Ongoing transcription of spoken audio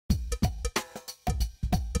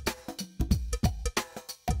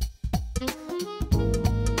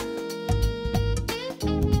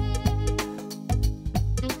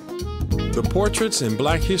The Portraits in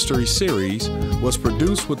Black History series was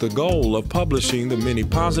produced with the goal of publishing the many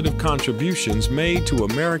positive contributions made to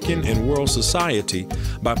American and world society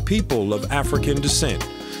by people of African descent,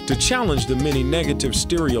 to challenge the many negative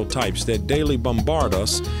stereotypes that daily bombard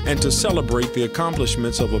us, and to celebrate the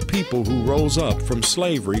accomplishments of a people who rose up from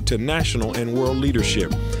slavery to national and world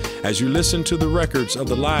leadership. As you listen to the records of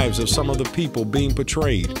the lives of some of the people being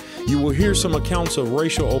portrayed, you will hear some accounts of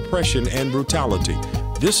racial oppression and brutality.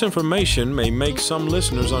 This information may make some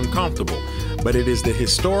listeners uncomfortable, but it is the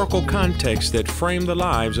historical context that framed the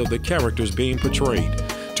lives of the characters being portrayed.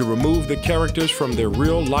 To remove the characters from their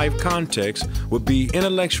real-life context would be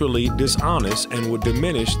intellectually dishonest and would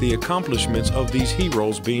diminish the accomplishments of these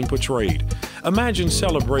heroes being portrayed. Imagine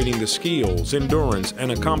celebrating the skills, endurance,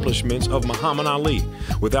 and accomplishments of Muhammad Ali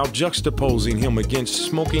without juxtaposing him against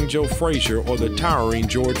Smoking Joe Frazier or the towering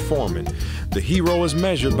George Foreman. The hero is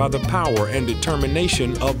measured by the power and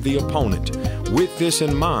determination of the opponent. With this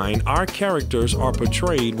in mind, our characters are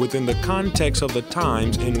portrayed within the context of the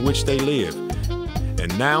times in which they live.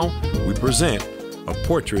 And now, we present A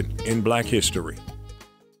Portrait in Black History.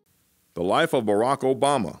 The Life of Barack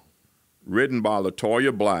Obama, written by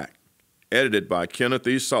LaToya Black, edited by Kenneth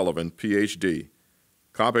E. Sullivan, Ph.D.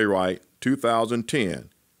 Copyright 2010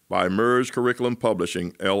 by Merge Curriculum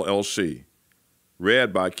Publishing, LLC.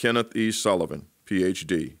 Read by Kenneth E. Sullivan,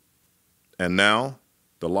 Ph.D. And now,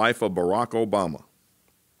 the life of Barack Obama.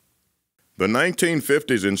 The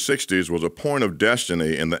 1950s and 60s was a point of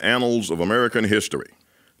destiny in the annals of American history.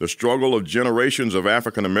 The struggle of generations of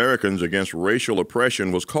African Americans against racial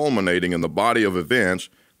oppression was culminating in the body of events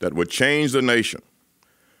that would change the nation.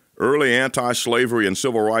 Early anti-slavery and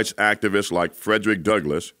civil rights activists like Frederick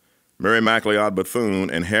Douglass, Mary McLeod Bethune,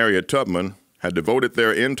 and Harriet Tubman had devoted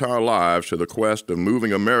their entire lives to the quest of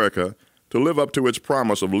moving America to live up to its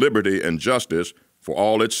promise of liberty and justice for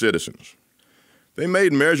all its citizens. They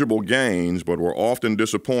made measurable gains, but were often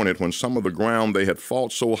disappointed when some of the ground they had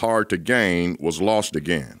fought so hard to gain was lost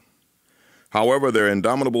again. However, their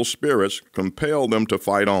indomitable spirits compelled them to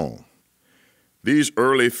fight on. These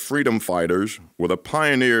early freedom fighters were the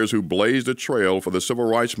pioneers who blazed a trail for the civil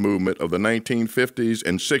rights movement of the 1950s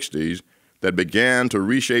and 60s that began to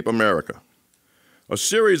reshape America. A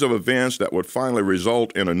series of events that would finally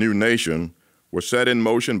result in a new nation were set in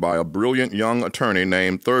motion by a brilliant young attorney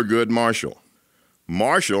named Thurgood Marshall.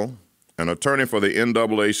 Marshall, an attorney for the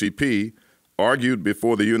NAACP, argued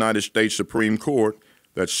before the United States Supreme Court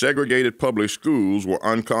that segregated public schools were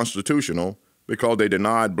unconstitutional because they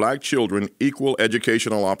denied black children equal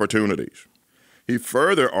educational opportunities. He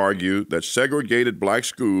further argued that segregated black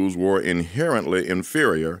schools were inherently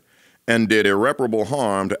inferior and did irreparable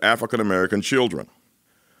harm to African American children.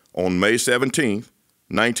 On May 17,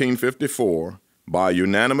 1954, by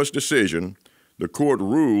unanimous decision, the court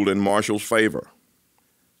ruled in Marshall's favor.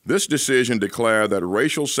 This decision declared that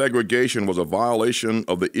racial segregation was a violation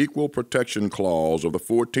of the Equal Protection Clause of the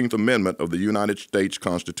 14th Amendment of the United States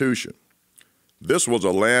Constitution. This was a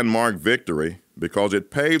landmark victory because it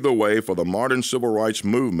paved the way for the modern civil rights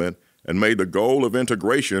movement and made the goal of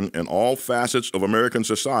integration in all facets of American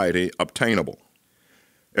society obtainable.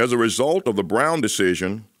 As a result of the Brown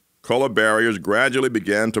decision, color barriers gradually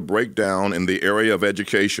began to break down in the area of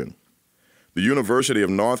education. The University of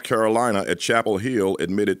North Carolina at Chapel Hill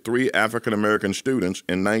admitted 3 African-American students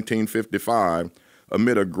in 1955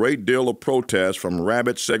 amid a great deal of protest from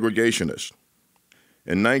rabid segregationists.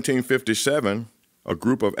 In 1957, a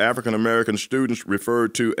group of African-American students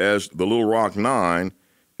referred to as the Little Rock Nine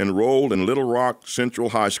enrolled in Little Rock Central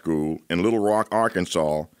High School in Little Rock,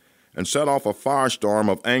 Arkansas, and set off a firestorm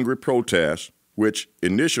of angry protests, which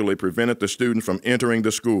initially prevented the students from entering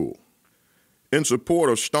the school. In support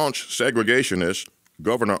of staunch segregationists,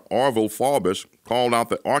 Governor Orville Faubus called out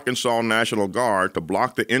the Arkansas National Guard to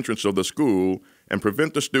block the entrance of the school and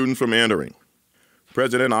prevent the students from entering.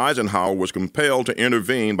 President Eisenhower was compelled to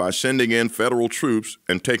intervene by sending in federal troops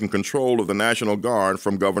and taking control of the National Guard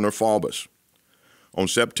from Governor Faubus. On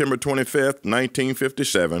September 25,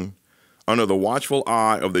 1957, under the watchful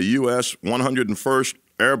eye of the U.S. 101st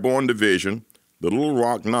Airborne Division, the Little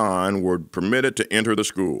Rock Nine were permitted to enter the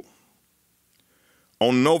school.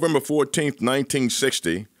 On November 14,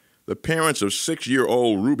 1960, the parents of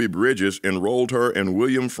 6-year-old Ruby Bridges enrolled her in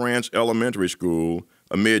William Frantz Elementary School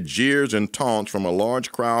amid jeers and taunts from a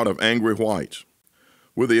large crowd of angry whites.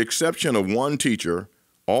 With the exception of one teacher,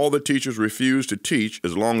 all the teachers refused to teach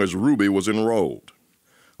as long as Ruby was enrolled.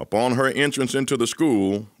 Upon her entrance into the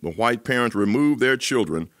school, the white parents removed their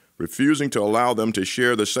children, refusing to allow them to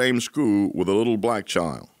share the same school with a little black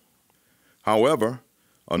child. However,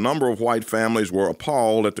 a number of white families were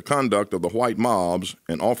appalled at the conduct of the white mobs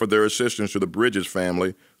and offered their assistance to the Bridges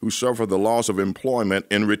family, who suffered the loss of employment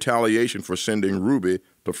in retaliation for sending Ruby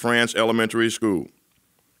to France Elementary School.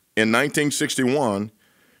 In 1961,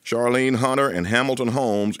 Charlene Hunter and Hamilton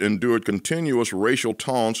Holmes endured continuous racial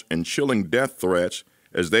taunts and chilling death threats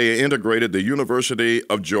as they integrated the University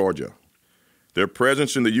of Georgia. Their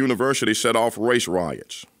presence in the university set off race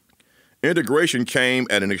riots. Integration came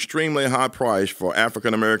at an extremely high price for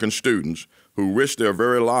African American students who risked their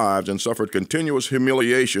very lives and suffered continuous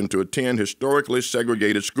humiliation to attend historically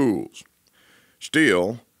segregated schools.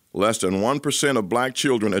 Still, less than 1% of black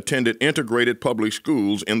children attended integrated public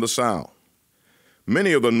schools in the South.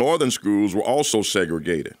 Many of the northern schools were also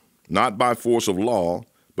segregated, not by force of law,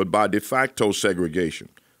 but by de facto segregation,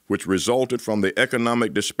 which resulted from the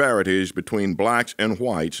economic disparities between blacks and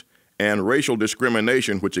whites and racial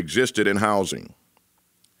discrimination which existed in housing.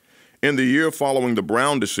 In the year following the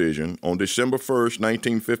Brown decision, on December 1,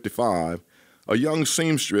 1955, a young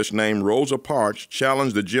seamstress named Rosa Parks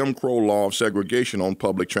challenged the Jim Crow law of segregation on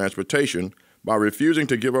public transportation by refusing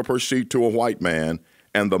to give up her seat to a white man,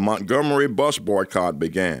 and the Montgomery bus boycott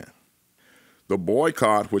began. The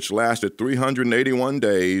boycott, which lasted 381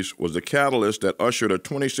 days, was the catalyst that ushered a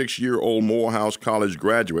 26-year-old Morehouse College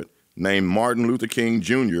graduate named Martin Luther King,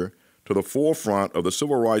 Jr., to the forefront of the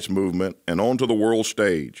civil rights movement and onto the world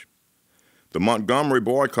stage. The Montgomery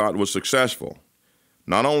boycott was successful,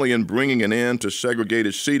 not only in bringing an end to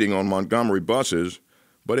segregated seating on Montgomery buses,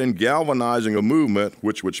 but in galvanizing a movement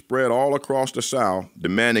which would spread all across the South,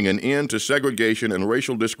 demanding an end to segregation and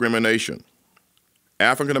racial discrimination.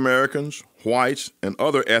 African Americans, whites, and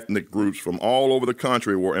other ethnic groups from all over the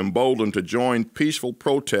country were emboldened to join peaceful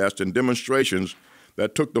protests and demonstrations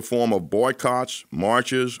that took the form of boycotts,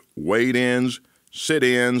 marches, wait-ins,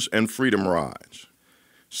 sit-ins, and freedom rides.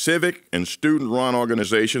 Civic and student-run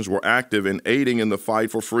organizations were active in aiding in the fight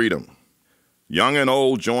for freedom. Young and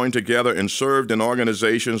old joined together and served in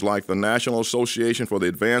organizations like the National Association for the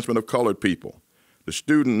Advancement of Colored People, the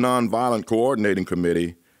Student Nonviolent Coordinating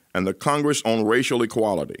Committee, and the Congress on Racial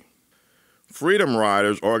Equality. Freedom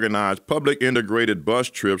Riders organized public integrated bus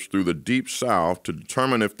trips through the Deep South to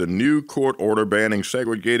determine if the new court order banning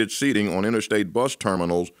segregated seating on interstate bus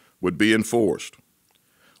terminals would be enforced.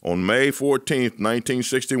 On May 14,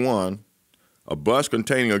 1961, a bus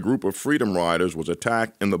containing a group of Freedom Riders was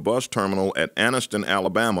attacked in the bus terminal at Anniston,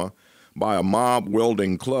 Alabama, by a mob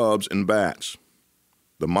wielding clubs and bats.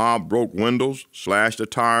 The mob broke windows, slashed the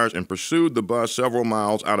tires, and pursued the bus several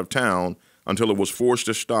miles out of town until it was forced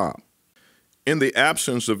to stop. In the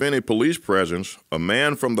absence of any police presence, a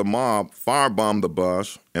man from the mob firebombed the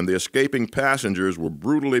bus, and the escaping passengers were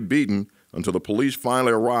brutally beaten until the police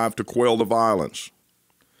finally arrived to quell the violence.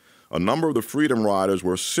 A number of the Freedom Riders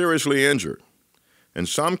were seriously injured. In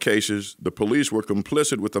some cases, the police were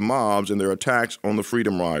complicit with the mobs in their attacks on the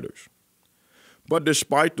Freedom Riders. But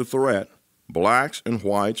despite the threat, blacks and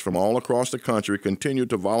whites from all across the country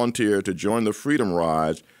continued to volunteer to join the freedom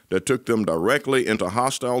rides that took them directly into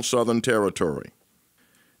hostile Southern territory.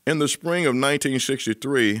 In the spring of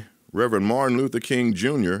 1963, Reverend Martin Luther King,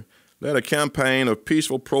 Jr. led a campaign of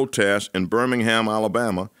peaceful protests in Birmingham,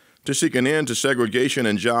 Alabama, to seek an end to segregation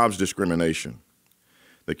and jobs discrimination.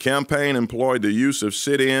 The campaign employed the use of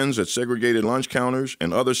sit-ins at segregated lunch counters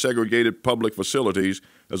and other segregated public facilities,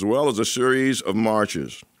 as well as a series of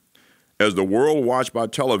marches. As the world watched by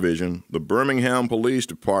television, the Birmingham Police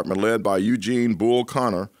Department, led by Eugene Bull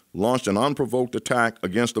Connor, launched an unprovoked attack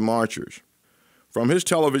against the marchers. From his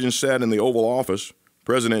television set in the Oval Office,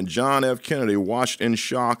 President John F. Kennedy watched in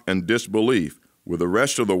shock and disbelief with the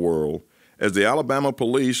rest of the world as the Alabama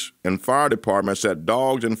Police and Fire Department set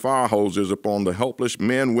dogs and fire hoses upon the helpless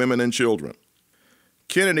men, women, and children.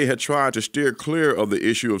 Kennedy had tried to steer clear of the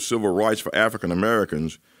issue of civil rights for African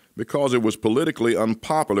Americans because it was politically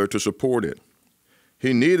unpopular to support it.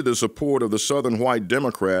 He needed the support of the Southern white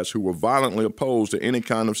Democrats who were violently opposed to any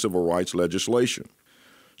kind of civil rights legislation.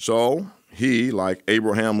 So he, like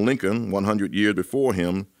Abraham Lincoln 100 years before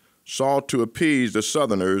him, sought to appease the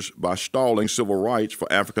Southerners by stalling civil rights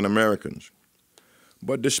for African Americans.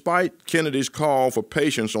 But despite Kennedy's call for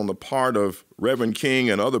patience on the part of Reverend King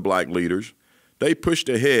and other black leaders, they pushed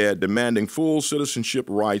ahead, demanding full citizenship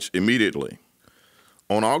rights immediately.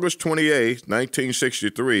 On August 28,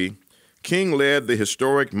 1963, King led the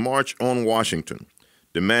historic March on Washington,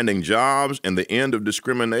 demanding jobs and the end of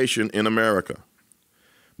discrimination in America.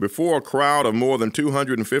 Before a crowd of more than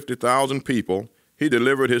 250,000 people, he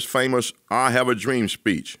delivered his famous "I Have a Dream"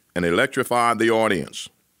 speech and electrified the audience.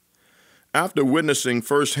 After witnessing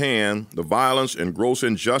firsthand the violence and gross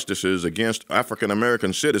injustices against African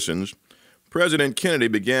American citizens, President Kennedy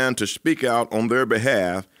began to speak out on their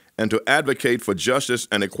behalf and to advocate for justice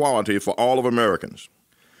and equality for all of Americans.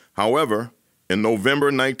 However, in November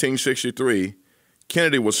 1963,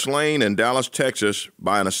 Kennedy was slain in Dallas, Texas,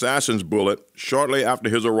 by an assassin's bullet shortly after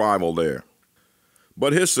his arrival there.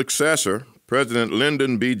 But his successor, President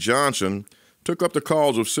Lyndon B. Johnson, took up the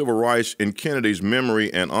cause of civil rights in Kennedy's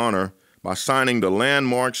memory and honor by signing the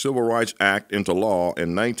landmark Civil Rights Act into law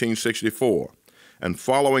in 1964 and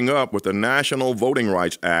following up with the National Voting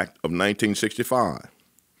Rights Act of 1965.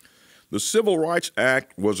 The Civil Rights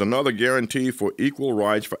Act was another guarantee for equal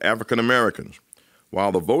rights for African Americans,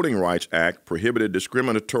 while the Voting Rights Act prohibited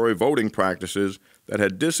discriminatory voting practices that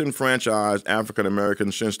had disenfranchised African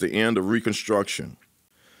Americans since the end of Reconstruction.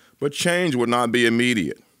 But change would not be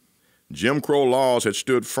immediate. Jim Crow laws had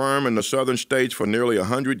stood firm in the southern states for nearly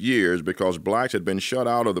 100 years because blacks had been shut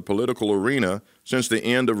out of the political arena since the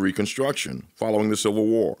end of Reconstruction, following the Civil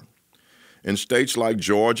War. In states like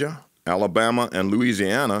Georgia, Alabama, and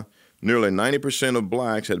Louisiana, nearly 90% of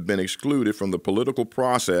blacks had been excluded from the political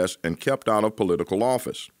process and kept out of political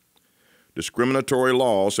office. Discriminatory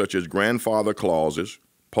laws such as grandfather clauses,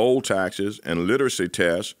 poll taxes, and literacy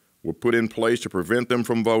tests were put in place to prevent them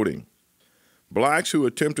from voting. Blacks who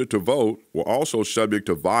attempted to vote were also subject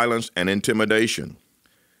to violence and intimidation.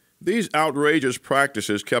 These outrageous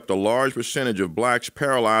practices kept a large percentage of blacks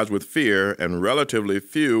paralyzed with fear, and relatively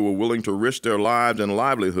few were willing to risk their lives and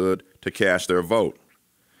livelihood to cast their vote.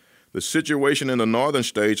 The situation in the northern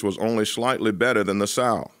states was only slightly better than the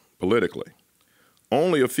South, politically.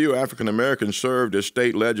 Only a few African Americans served as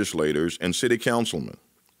state legislators and city councilmen.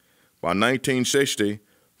 By 1960,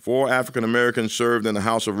 4 African Americans served in the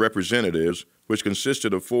House of Representatives, which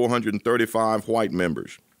consisted of 435 white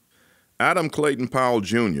members. Adam Clayton Powell,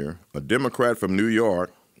 Jr., a Democrat from New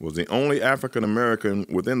York, was the only African American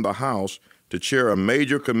within the House to chair a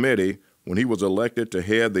major committee when he was elected to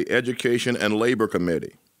head the Education and Labor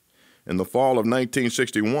Committee. In the fall of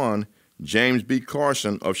 1961, James B.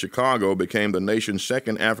 Carson of Chicago became the nation's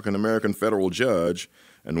second African American federal judge,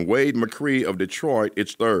 and Wade McCree of Detroit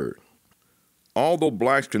its third. Although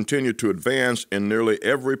blacks continued to advance in nearly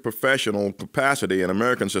every professional capacity in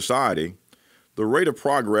American society, the rate of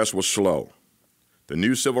progress was slow. The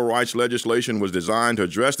new civil rights legislation was designed to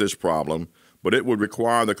address this problem, but it would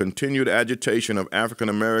require the continued agitation of African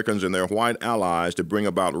Americans and their white allies to bring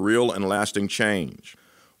about real and lasting change.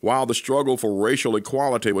 While the struggle for racial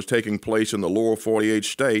equality was taking place in the lower 48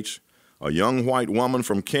 states, a young white woman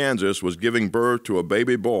from Kansas was giving birth to a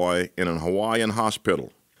baby boy in an Hawaiian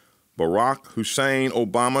hospital. Barack Hussein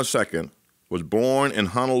Obama II was born in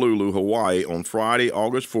Honolulu, Hawaii on Friday,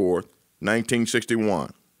 August 4,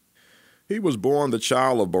 1961. He was born the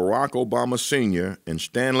child of Barack Obama Sr. and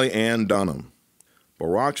Stanley Ann Dunham.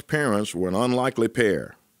 Barack's parents were an unlikely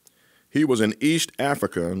pair. He was an East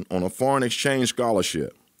African on a foreign exchange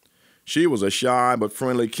scholarship. She was a shy but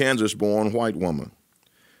friendly Kansas-born white woman.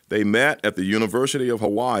 They met at the University of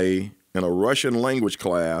Hawaii in a Russian language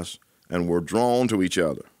class and were drawn to each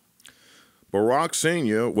other. Barack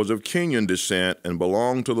Sr. was of Kenyan descent and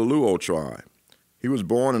belonged to the Luo tribe. He was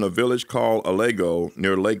born in a village called Alego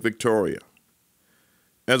near Lake Victoria.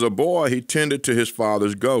 As a boy, he tended to his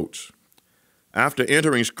father's goats. After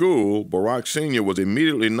entering school, Barack Sr. was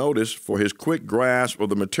immediately noticed for his quick grasp of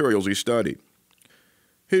the materials he studied.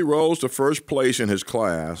 He rose to first place in his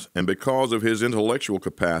class, and because of his intellectual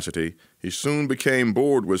capacity, he soon became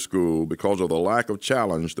bored with school because of the lack of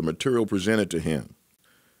challenge the material presented to him.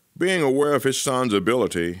 Being aware of his son's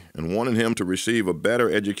ability and wanting him to receive a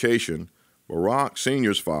better education, Barack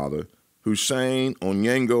Sr.'s father, Hussein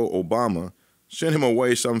Onyengo Obama, sent him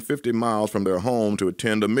away some 50 miles from their home to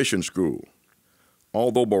attend a mission school.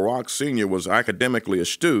 Although Barack Sr. was academically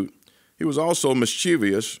astute, he was also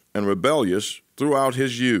mischievous and rebellious throughout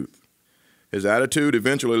his youth. His attitude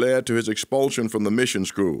eventually led to his expulsion from the mission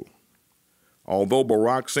school. Although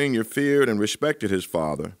Barack Sr. feared and respected his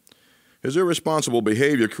father, his irresponsible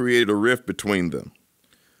behavior created a rift between them.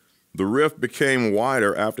 The rift became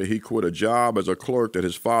wider after he quit a job as a clerk that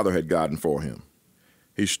his father had gotten for him.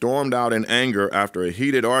 He stormed out in anger after a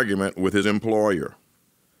heated argument with his employer.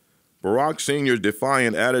 Barack Sr.'s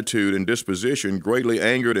defiant attitude and disposition greatly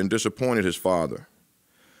angered and disappointed his father.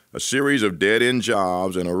 A series of dead-end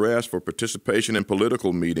jobs and arrests for participation in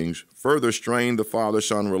political meetings further strained the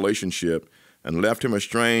father-son relationship and left him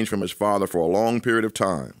estranged from his father for a long period of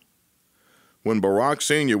time. When Barack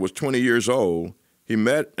Sr. was 20 years old, he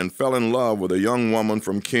met and fell in love with a young woman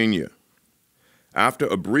from Kenya. After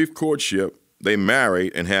a brief courtship, they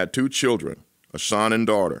married and had 2 children, a son and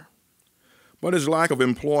daughter. But his lack of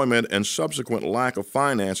employment and subsequent lack of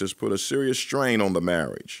finances put a serious strain on the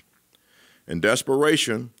marriage. In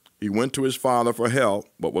desperation, he went to his father for help,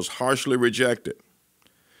 but was harshly rejected.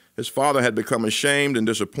 His father had become ashamed and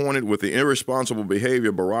disappointed with the irresponsible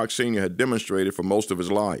behavior Barack Sr. had demonstrated for most of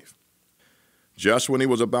his life. Just when he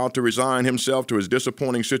was about to resign himself to his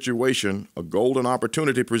disappointing situation, a golden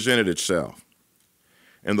opportunity presented itself.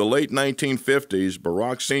 In the late 1950s,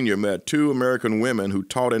 Barack Sr. met two American women who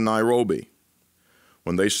taught in Nairobi.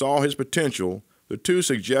 When they saw his potential, the two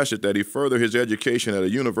suggested that he further his education at a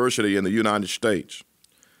university in the United States.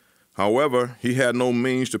 However, he had no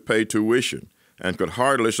means to pay tuition and could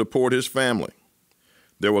hardly support his family.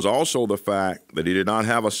 There was also the fact that he did not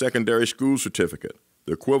have a secondary school certificate,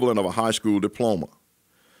 the equivalent of a high school diploma.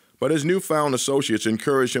 But his newfound associates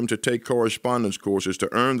encouraged him to take correspondence courses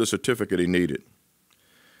to earn the certificate he needed.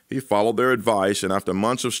 He followed their advice and after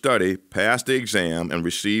months of study, passed the exam and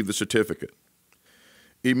received the certificate.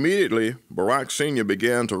 Immediately, Barack Sr.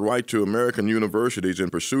 began to write to American universities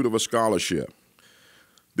in pursuit of a scholarship.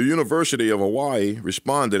 The University of Hawaii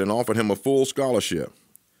responded and offered him a full scholarship.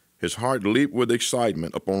 His heart leaped with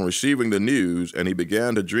excitement upon receiving the news, and he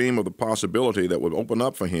began to dream of the possibility that would open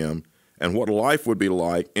up for him and what life would be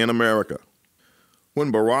like in America.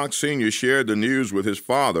 When Barack Sr. shared the news with his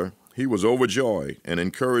father, he was overjoyed and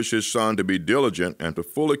encouraged his son to be diligent and to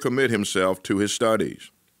fully commit himself to his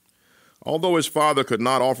studies. Although his father could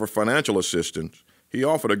not offer financial assistance, he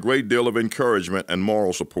offered a great deal of encouragement and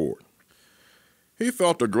moral support. He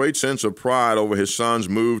felt a great sense of pride over his son's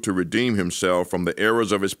move to redeem himself from the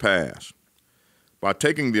errors of his past. By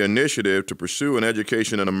taking the initiative to pursue an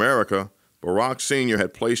education in America, Barack Sr.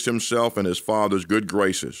 had placed himself in his father's good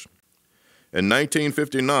graces. In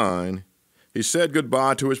 1959, he said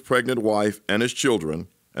goodbye to his pregnant wife and his children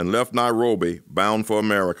and left Nairobi, bound for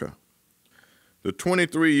America. The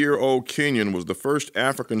 23-year-old Kenyan was the first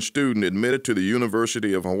African student admitted to the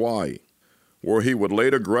University of Hawaii, where he would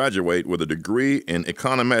later graduate with a degree in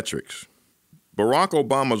econometrics. Barack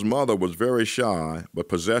Obama's mother was very shy but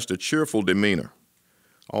possessed a cheerful demeanor.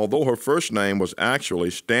 Although her first name was actually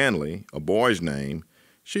Stanley, a boy's name,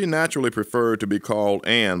 she naturally preferred to be called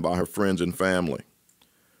Ann by her friends and family.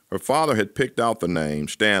 Her father had picked out the name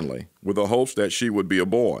Stanley with the hopes that she would be a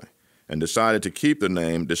boy and decided to keep the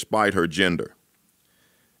name despite her gender.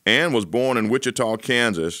 Ann was born in Wichita,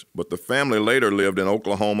 Kansas, but the family later lived in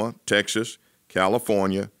Oklahoma, Texas,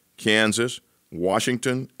 California, Kansas,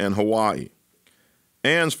 Washington, and Hawaii.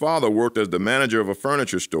 Ann's father worked as the manager of a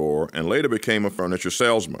furniture store and later became a furniture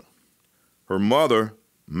salesman. Her mother,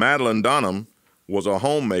 Madeline Dunham, was a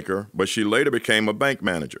homemaker, but she later became a bank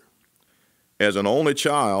manager. As an only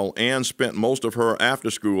child, Ann spent most of her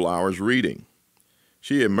after-school hours reading.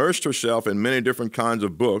 She immersed herself in many different kinds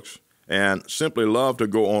of books and simply loved to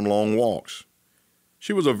go on long walks.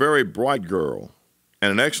 She was a very bright girl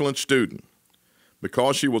and an excellent student.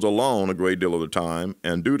 Because she was alone a great deal of the time,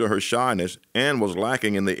 and due to her shyness, Ann was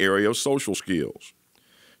lacking in the area of social skills.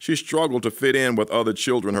 She struggled to fit in with other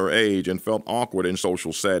children her age and felt awkward in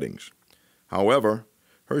social settings. However,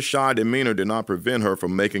 her shy demeanor did not prevent her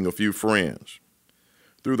from making a few friends.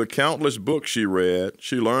 Through the countless books she read,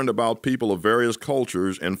 she learned about people of various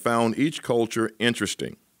cultures and found each culture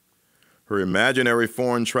interesting. Her imaginary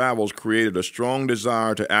foreign travels created a strong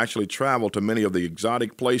desire to actually travel to many of the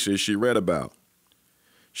exotic places she read about.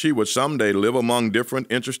 She would someday live among different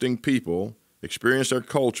interesting people, experience their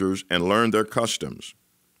cultures, and learn their customs.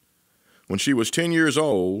 When she was 10 years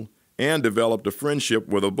old, Ann developed a friendship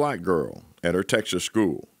with a black girl at her Texas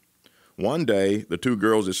school. One day, the two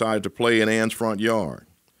girls decided to play in Ann's front yard.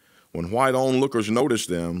 When white onlookers noticed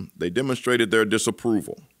them, they demonstrated their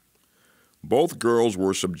disapproval. Both girls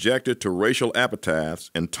were subjected to racial epithets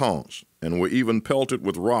and taunts and were even pelted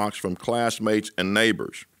with rocks from classmates and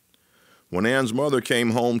neighbors. When Ann's mother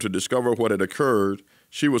came home to discover what had occurred,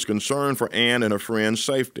 she was concerned for Ann and her friend's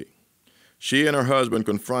safety. She and her husband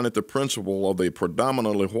confronted the principal of the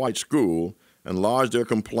predominantly white school and lodged their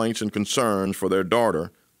complaints and concerns for their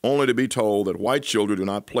daughter, only to be told that white children do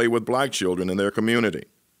not play with black children in their community.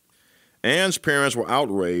 Ann's parents were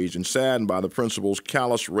outraged and saddened by the principal's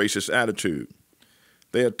callous racist attitude.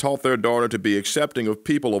 They had taught their daughter to be accepting of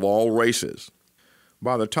people of all races.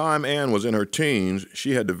 By the time Ann was in her teens,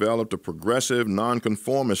 she had developed a progressive,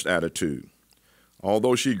 nonconformist attitude.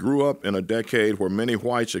 Although she grew up in a decade where many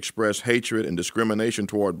whites expressed hatred and discrimination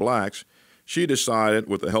toward blacks, she decided,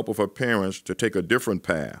 with the help of her parents, to take a different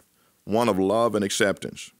path, one of love and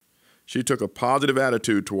acceptance. She took a positive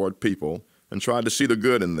attitude toward people and tried to see the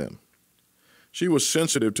good in them. She was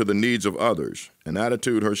sensitive to the needs of others, an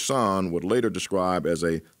attitude her son would later describe as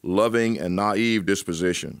a loving and naive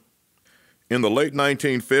disposition. In the late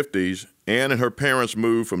 1950s, Ann and her parents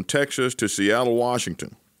moved from Texas to Seattle,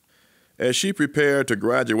 Washington. As she prepared to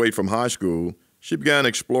graduate from high school, she began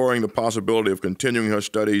exploring the possibility of continuing her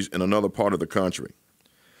studies in another part of the country.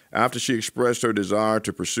 After she expressed her desire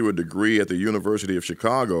to pursue a degree at the University of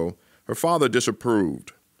Chicago, her father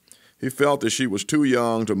disapproved. He felt that she was too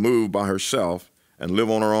young to move by herself and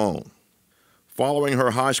live on her own. Following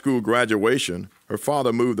her high school graduation, her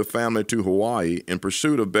father moved the family to Hawaii in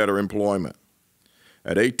pursuit of better employment.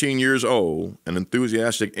 At 18 years old, an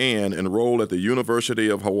enthusiastic Anne enrolled at the University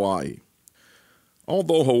of Hawaii.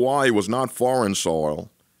 Although Hawaii was not foreign soil,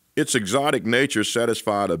 its exotic nature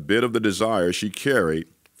satisfied a bit of the desire she carried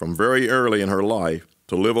from very early in her life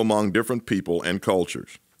to live among different people and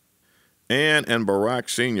cultures. Anne and Barack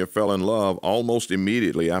Sr. fell in love almost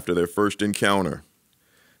immediately after their first encounter.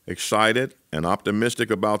 Excited and optimistic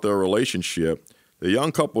about their relationship, the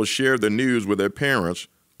young couple shared the news with their parents,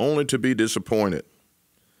 only to be disappointed.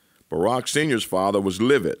 Barack Sr.'s father was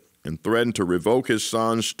livid and threatened to revoke his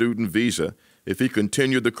son's student visa if he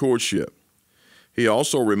continued the courtship. He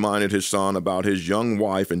also reminded his son about his young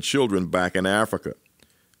wife and children back in Africa.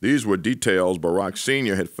 These were details Barack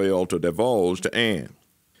Sr. had failed to divulge to Anne.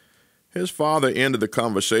 His father ended the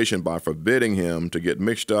conversation by forbidding him to get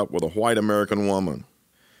mixed up with a white American woman.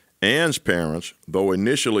 Anne's parents, though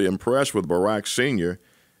initially impressed with Barack Sr.,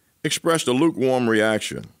 expressed a lukewarm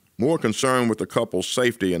reaction, more concerned with the couple's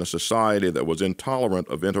safety in a society that was intolerant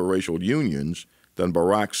of interracial unions than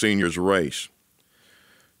Barack Sr.'s race.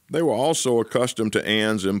 They were also accustomed to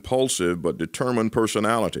Anne's impulsive but determined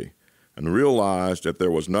personality and realized that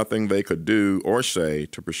there was nothing they could do or say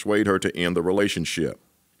to persuade her to end the relationship.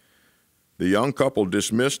 The young couple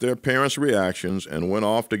dismissed their parents' reactions and went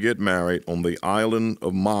off to get married on the island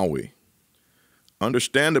of Maui.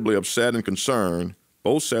 Understandably upset and concerned,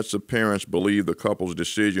 both sets of parents believed the couple's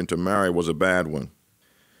decision to marry was a bad one.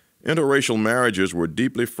 Interracial marriages were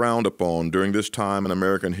deeply frowned upon during this time in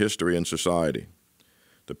American history and society.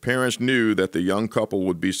 The parents knew that the young couple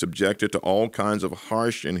would be subjected to all kinds of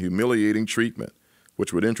harsh and humiliating treatment,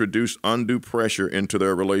 which would introduce undue pressure into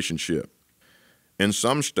their relationship. In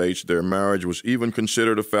some states, their marriage was even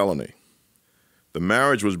considered a felony. The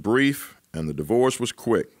marriage was brief and the divorce was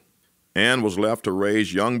quick. Anne was left to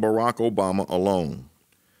raise young Barack Obama alone.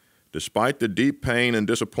 Despite the deep pain and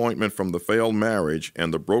disappointment from the failed marriage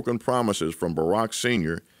and the broken promises from Barack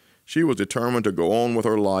Sr., she was determined to go on with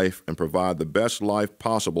her life and provide the best life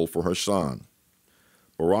possible for her son.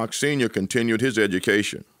 Barack Sr. continued his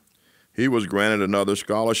education. He was granted another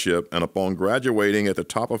scholarship, and upon graduating at the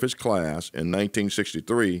top of his class in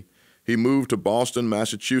 1963, he moved to Boston,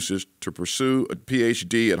 Massachusetts to pursue a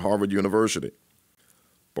Ph.D. at Harvard University.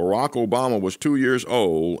 Barack Obama was 2 years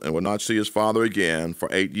old and would not see his father again for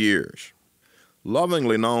 8 years.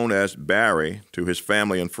 Lovingly known as Barry to his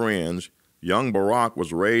family and friends, young Barack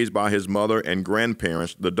was raised by his mother and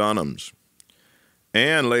grandparents, the Dunhams.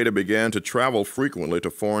 Anne later began to travel frequently to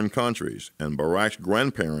foreign countries, and Barack's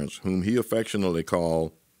grandparents, whom he affectionately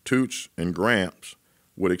called Toots and Gramps,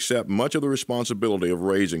 would accept much of the responsibility of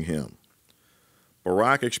raising him.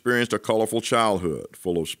 Barack experienced a colorful childhood,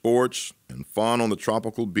 full of sports and fun on the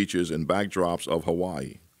tropical beaches and backdrops of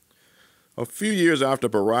Hawaii. A few years after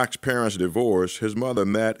Barack's parents' divorce, his mother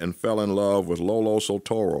met and fell in love with Lolo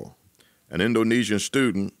Sotoro, an Indonesian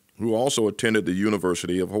student who also attended the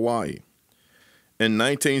University of Hawaii. In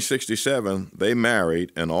 1967, they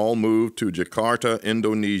married and all moved to Jakarta,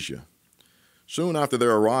 Indonesia. Soon after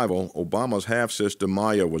their arrival, Obama's half-sister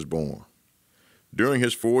Maya was born. During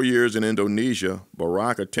his 4 years in Indonesia,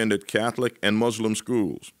 Barack attended Catholic and Muslim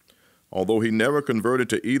schools. Although he never converted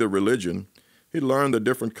to either religion, he learned the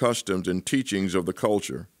different customs and teachings of the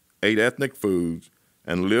culture, ate ethnic foods,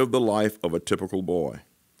 and lived the life of a typical boy.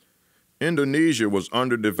 Indonesia was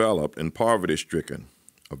underdeveloped and poverty-stricken,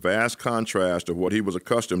 a vast contrast of what he was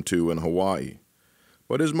accustomed to in Hawaii.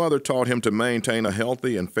 But his mother taught him to maintain a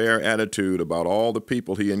healthy and fair attitude about all the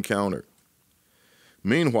people he encountered.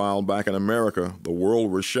 Meanwhile, back in America, the world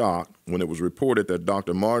was shocked when it was reported that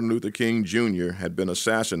Dr. Martin Luther King Jr. had been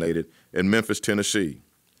assassinated in Memphis, Tennessee.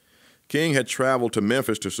 King had traveled to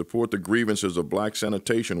Memphis to support the grievances of black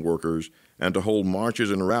sanitation workers and to hold marches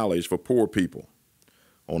and rallies for poor people.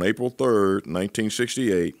 On April 3,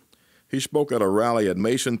 1968, he spoke at a rally at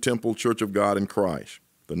Mason Temple Church of God in Christ,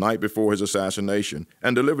 the night before his assassination,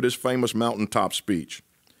 and delivered his famous mountaintop speech.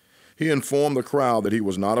 He informed the crowd that he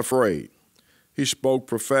was not afraid. He spoke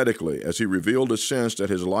prophetically as he revealed a sense that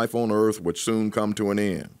his life on earth would soon come to an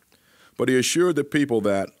end. But he assured the people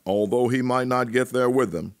that, although he might not get there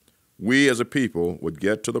with them, we as a people would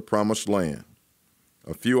get to the promised land.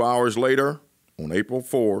 A few hours later, on April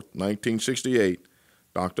 4, 1968,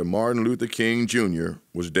 Dr. Martin Luther King Jr.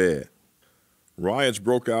 was dead. Riots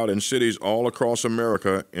broke out in cities all across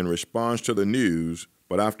America in response to the news,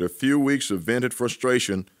 but after a few weeks of vented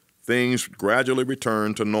frustration, things gradually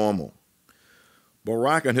returned to normal.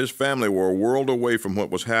 Barack and his family were a world away from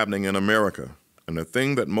what was happening in America, and the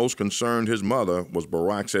thing that most concerned his mother was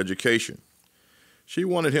Barack's education. She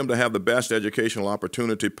wanted him to have the best educational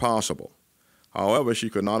opportunity possible. However, she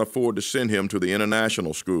could not afford to send him to the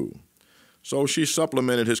international school. So she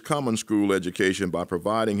supplemented his common school education by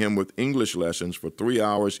providing him with English lessons for 3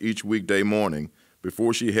 hours each weekday morning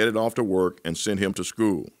before she headed off to work and sent him to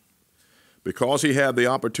school. Because he had the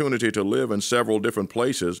opportunity to live in several different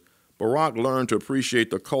places, Barack learned to appreciate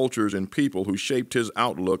the cultures and people who shaped his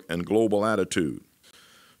outlook and global attitude.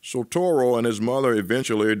 Sotoro and his mother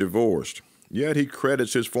eventually divorced, yet he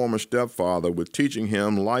credits his former stepfather with teaching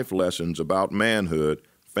him life lessons about manhood,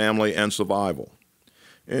 family, and survival.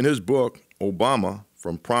 In his book, Obama,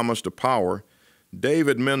 From Promise to Power,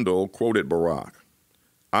 David Mendel quoted Barack,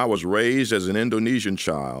 "I was raised as an Indonesian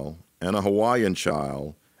child, and a Hawaiian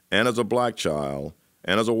child, and as a black child,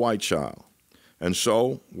 and as a white child. And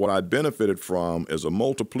so, what I benefited from is a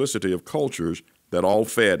multiplicity of cultures that all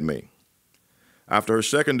fed me." After her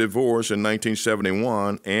second divorce in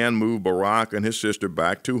 1971, Anne moved Barack and his sister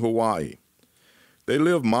back to Hawaii. They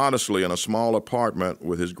lived modestly in a small apartment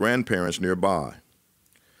with his grandparents nearby.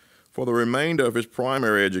 For the remainder of his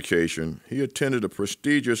primary education, he attended a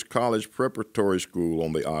prestigious college preparatory school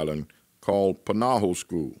on the island called Panaho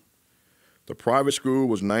School. The private school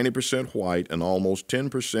was 90% white and almost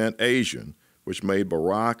 10% Asian, which made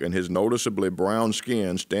Barack and his noticeably brown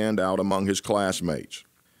skin stand out among his classmates.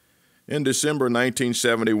 In December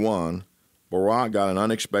 1971, Barack got an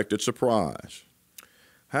unexpected surprise.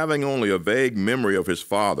 Having only a vague memory of his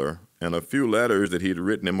father and a few letters that he had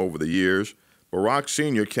written him over the years, Barack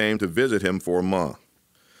Sr. came to visit him for a month.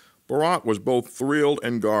 Barack was both thrilled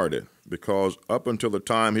and guarded because up until the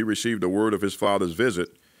time he received a word of his father's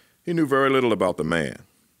visit, he knew very little about the man.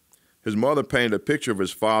 His mother painted a picture of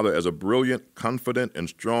his father as a brilliant, confident, and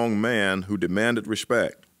strong man who demanded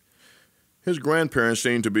respect. His grandparents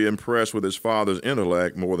seemed to be impressed with his father's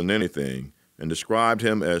intellect more than anything and described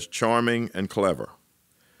him as charming and clever.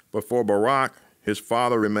 But for Barack, his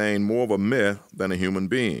father remained more of a myth than a human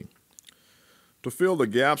being. To fill the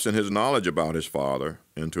gaps in his knowledge about his father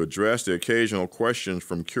and to address the occasional questions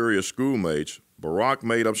from curious schoolmates, Barack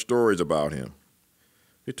made up stories about him.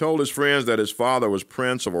 He told his friends that his father was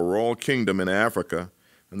prince of a royal kingdom in Africa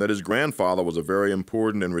and that his grandfather was a very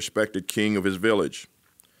important and respected king of his village.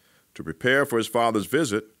 To prepare for his father's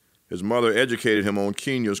visit, his mother educated him on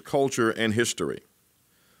Kenya's culture and history.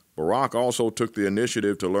 Barack also took the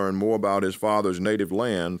initiative to learn more about his father's native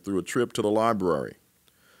land through a trip to the library.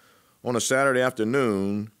 On a Saturday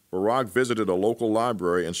afternoon, Barack visited a local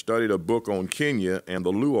library and studied a book on Kenya and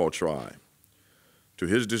the Luo tribe. To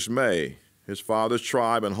his dismay, his father's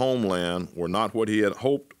tribe and homeland were not what he had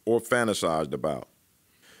hoped or fantasized about.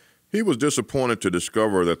 He was disappointed to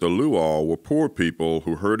discover that the Luo were poor people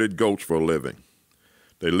who herded goats for a living.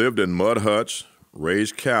 They lived in mud huts,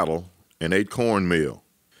 raised cattle, and ate cornmeal.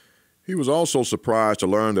 He was also surprised to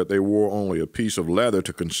learn that they wore only a piece of leather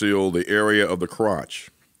to conceal the area of the crotch.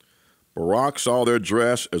 Barack saw their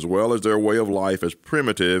dress as well as their way of life as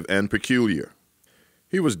primitive and peculiar.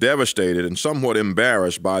 He was devastated and somewhat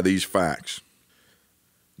embarrassed by these facts.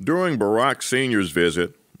 During Barack Sr.'s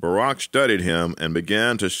visit, Barack studied him and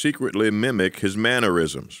began to secretly mimic his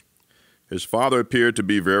mannerisms. His father appeared to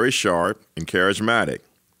be very sharp and charismatic,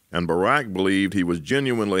 and Barack believed he was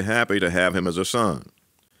genuinely happy to have him as a son.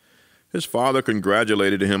 His father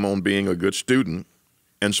congratulated him on being a good student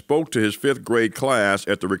and spoke to his fifth grade class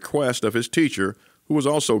at the request of his teacher, who was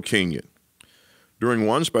also Kenyan. During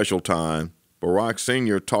one special time, Barack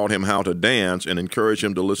Sr. taught him how to dance and encouraged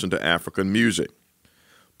him to listen to African music.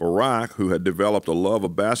 Barack, who had developed a love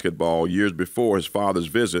of basketball years before his father's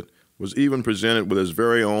visit, was even presented with his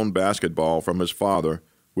very own basketball from his father,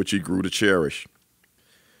 which he grew to cherish.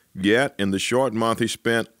 Yet, in the short month he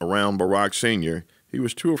spent around Barack Sr., he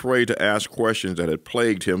was too afraid to ask questions that had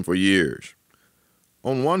plagued him for years.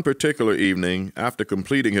 On one particular evening, after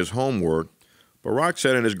completing his homework, Barack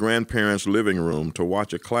sat in his grandparents' living room to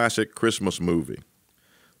watch a classic Christmas movie.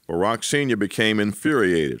 Barack Sr. became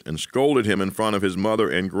infuriated and scolded him in front of his mother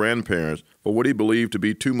and grandparents for what he believed to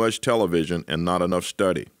be too much television and not enough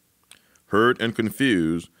study. Hurt and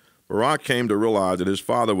confused, Barack came to realize that his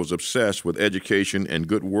father was obsessed with education and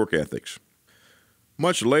good work ethics.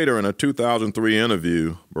 Much later in a 2003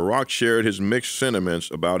 interview, Barack shared his mixed sentiments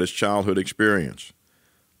about his childhood experience.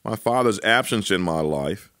 "My father's absence in my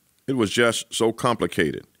life, it was just so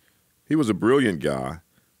complicated. He was a brilliant guy,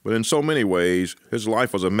 but in so many ways, his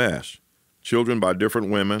life was a mess. children by different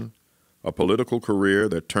women, a political career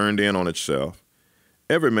that turned in on itself.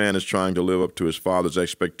 Every man is trying to live up to his father's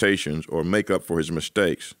expectations or make up for his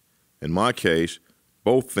mistakes. In my case,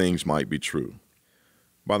 both things might be true.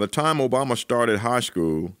 By the time Obama started high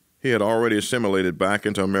school, he had already assimilated back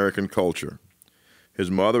into American culture.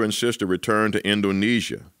 His mother and sister returned to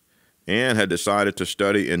Indonesia and had decided to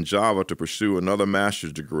study in Java to pursue another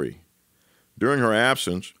master's degree. During her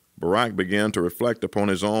absence, Barack began to reflect upon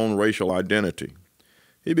his own racial identity.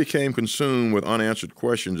 He became consumed with unanswered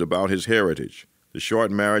questions about his heritage, the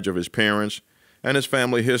short marriage of his parents, and his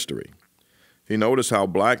family history. He noticed how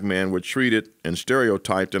black men were treated and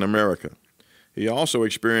stereotyped in America. He also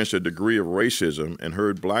experienced a degree of racism and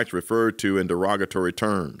heard blacks referred to in derogatory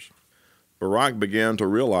terms. Barack began to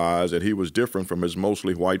realize that he was different from his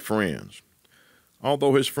mostly white friends.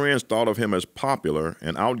 Although his friends thought of him as popular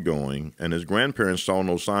and outgoing, and his grandparents saw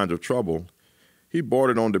no signs of trouble, he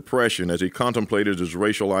bordered on depression as he contemplated his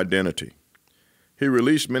racial identity. He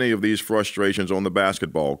released many of these frustrations on the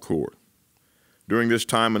basketball court. During this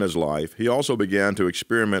time in his life, he also began to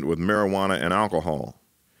experiment with marijuana and alcohol.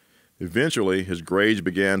 Eventually, his grades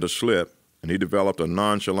began to slip, and he developed a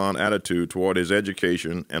nonchalant attitude toward his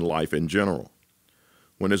education and life in general.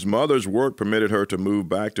 When his mother's work permitted her to move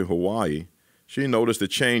back to Hawaii, she noticed a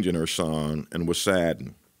change in her son and was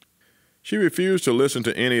saddened. She refused to listen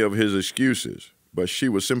to any of his excuses, but she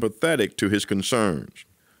was sympathetic to his concerns.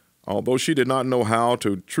 Although she did not know how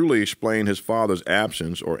to truly explain his father's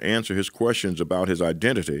absence or answer his questions about his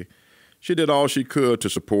identity, she did all she could to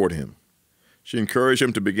support him. She encouraged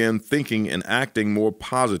him to begin thinking and acting more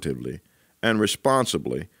positively and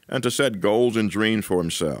responsibly, and to set goals and dreams for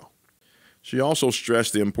himself. She also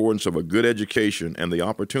stressed the importance of a good education and the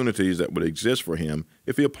opportunities that would exist for him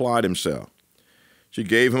if he applied himself. She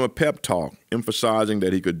gave him a pep talk, emphasizing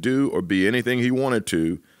that he could do or be anything he wanted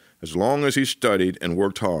to as long as he studied and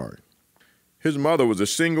worked hard. His mother was a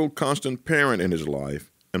single constant parent in his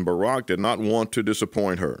life, and Barack did not want to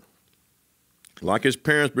disappoint her. Like his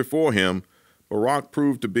parents before him, Barack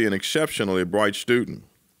proved to be an exceptionally bright student.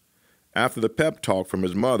 After the pep talk from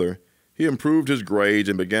his mother, he improved his grades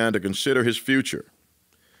and began to consider his future.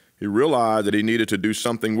 He realized that he needed to do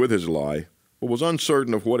something with his life, but was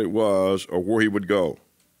uncertain of what it was or where he would go.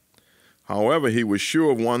 However, he was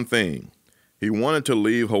sure of one thing. He wanted to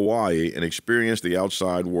leave Hawaii and experience the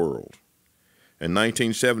outside world. In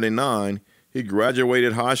 1979, he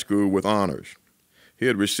graduated high school with honors. He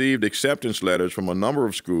had received acceptance letters from a number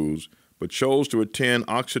of schools, but chose to attend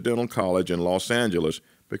Occidental College in Los Angeles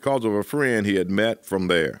because of a friend he had met from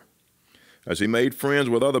there. As he made friends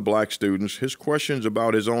with other black students, his questions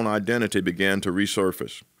about his own identity began to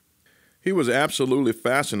resurface. He was absolutely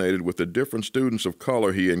fascinated with the different students of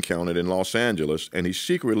color he encountered in Los Angeles, and he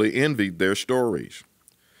secretly envied their stories.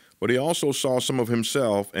 But he also saw some of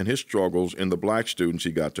himself and his struggles in the black students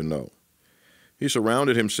he got to know. He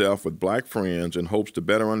surrounded himself with black friends in hopes to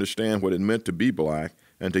better understand what it meant to be black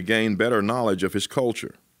and to gain better knowledge of his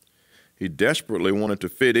culture. He desperately wanted to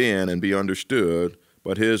fit in and be understood,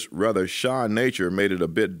 but his rather shy nature made it a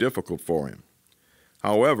bit difficult for him.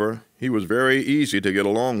 However, he was very easy to get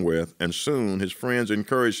along with, and soon his friends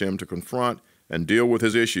encouraged him to confront and deal with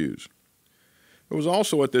his issues. It was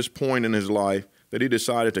also at this point in his life that he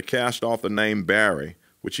decided to cast off the name Barry,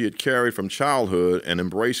 which he had carried from childhood, and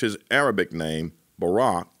embrace his Arabic name,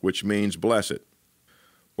 Barack, which means blessed.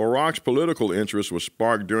 Barack's political interest was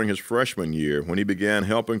sparked during his freshman year when he began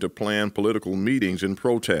helping to plan political meetings and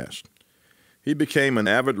protests. He became an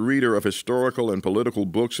avid reader of historical and political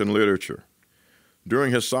books and literature.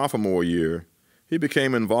 During his sophomore year, he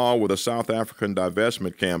became involved with a South African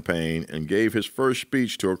divestment campaign and gave his first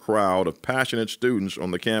speech to a crowd of passionate students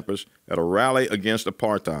on the campus at a rally against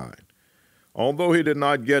apartheid. Although he did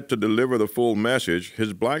not get to deliver the full message,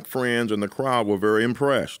 his black friends and the crowd were very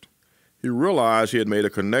impressed. He realized he had made a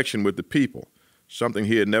connection with the people, something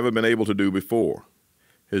he had never been able to do before.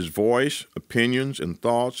 His voice, opinions, and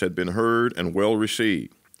thoughts had been heard and well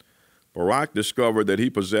received. Barack discovered that he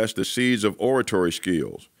possessed the seeds of oratory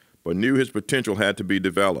skills, but knew his potential had to be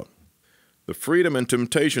developed. The freedom and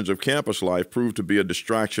temptations of campus life proved to be a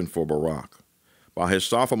distraction for Barack. By his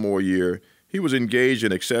sophomore year, he was engaged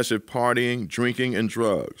in excessive partying, drinking, and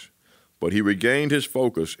drugs. But he regained his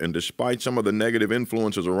focus and, despite some of the negative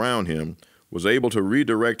influences around him, was able to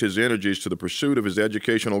redirect his energies to the pursuit of his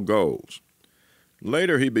educational goals.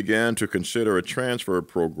 Later, he began to consider a transfer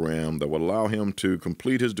program that would allow him to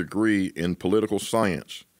complete his degree in political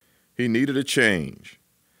science. He needed a change.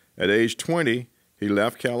 At age 20, he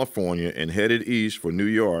left California and headed east for New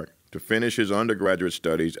York to finish his undergraduate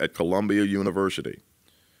studies at Columbia University.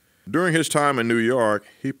 During his time in New York,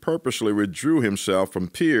 he purposely withdrew himself from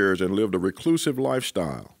peers and lived a reclusive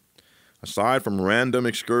lifestyle. Aside from random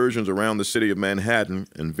excursions around the city of Manhattan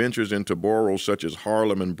and ventures into boroughs such as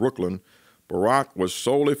Harlem and Brooklyn, Barack was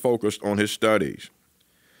solely focused on his studies.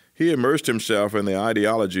 He immersed himself in the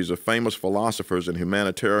ideologies of famous philosophers and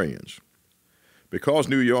humanitarians. Because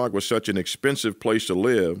New York was such an expensive place to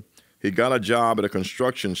live, he got a job at a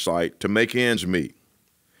construction site to make ends meet.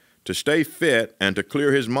 To stay fit and to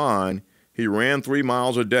clear his mind, he ran 3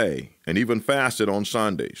 miles a day and even fasted on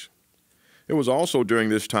Sundays. It was also during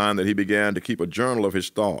this time that he began to keep a journal of his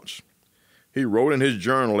thoughts. He wrote in his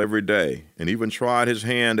journal every day and even tried his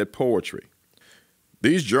hand at poetry.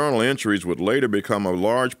 These journal entries would later become a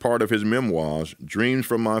large part of his memoirs, Dreams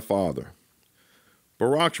from My Father.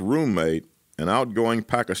 Barack's roommate, an outgoing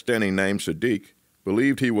Pakistani named Sadiq,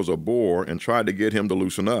 believed he was a bore and tried to get him to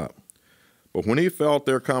loosen up. But when he felt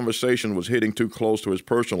their conversation was hitting too close to his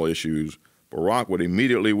personal issues, Barack would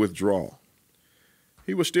immediately withdraw.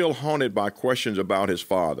 He was still haunted by questions about his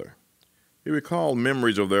father. He recalled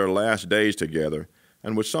memories of their last days together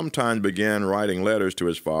and would sometimes begin writing letters to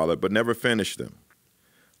his father but never finished them.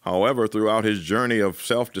 However, throughout his journey of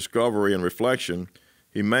self-discovery and reflection,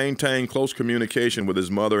 he maintained close communication with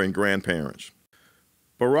his mother and grandparents.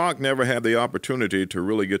 Barack never had the opportunity to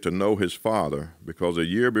really get to know his father because a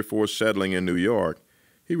year before settling in New York,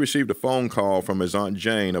 he received a phone call from his Aunt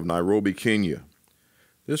Jane of Nairobi, Kenya.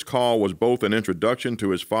 This call was both an introduction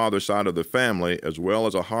to his father's side of the family as well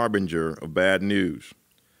as a harbinger of bad news.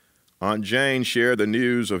 Aunt Jane shared the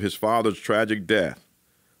news of his father's tragic death.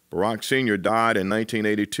 Barack Sr. died in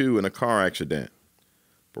 1982 in a car accident.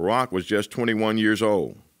 Barack was just 21 years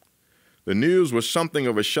old. The news was something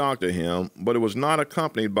of a shock to him, but it was not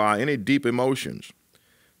accompanied by any deep emotions.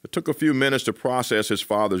 It took a few minutes to process his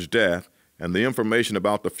father's death and the information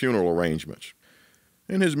about the funeral arrangements.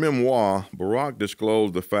 In his memoir, Barack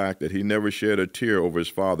disclosed the fact that he never shed a tear over his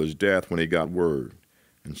father's death when he got word,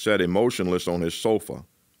 and sat emotionless on his sofa,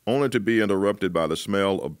 only to be interrupted by the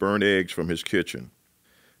smell of burnt eggs from his kitchen.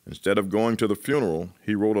 Instead of going to the funeral,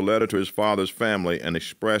 he wrote a letter to his father's family and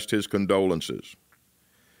expressed his condolences.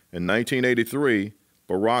 In 1983,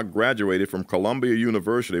 Barack graduated from Columbia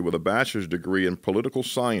University with a bachelor's degree in political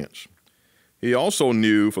science. He also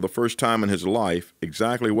knew for the first time in his life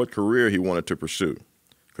exactly what career he wanted to pursue: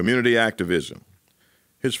 community activism.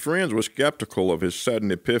 His friends were skeptical of his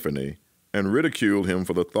sudden epiphany and ridiculed him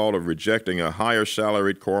for the thought of rejecting a higher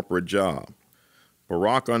salaried corporate job.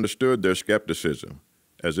 Barack understood their skepticism,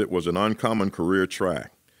 as it was an uncommon career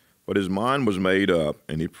track, but his mind was made up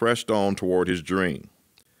and he pressed on toward his dream.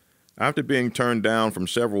 After being turned down from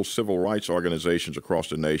several civil rights organizations across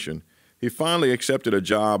the nation, he finally accepted a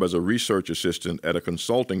job as a research assistant at a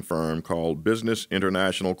consulting firm called Business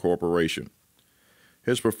International Corporation.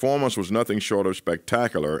 His performance was nothing short of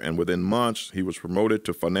spectacular, and within months he was promoted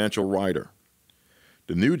to financial writer.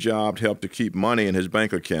 The new job helped to keep money in his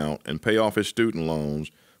bank account and pay off his student loans,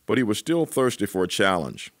 but he was still thirsty for a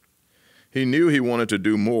challenge. He knew he wanted to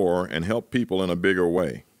do more and help people in a bigger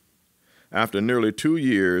way. After nearly 2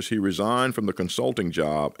 years, he resigned from the consulting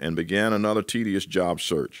job and began another tedious job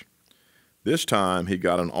search. This time, he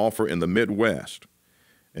got an offer in the Midwest.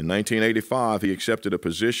 In 1985, he accepted a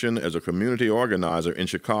position as a community organizer in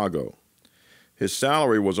Chicago. His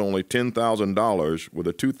salary was only $10,000 with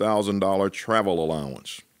a $2,000 travel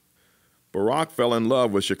allowance. Barack fell in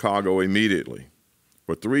love with Chicago immediately.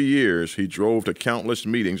 For 3 years, he drove to countless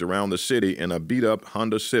meetings around the city in a beat-up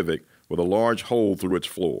Honda Civic with a large hole through its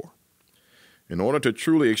floor. In order to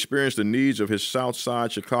truly experience the needs of his South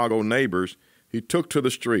Side Chicago neighbors, he took to the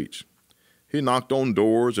streets. He knocked on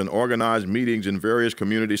doors and organized meetings in various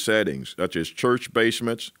community settings, such as church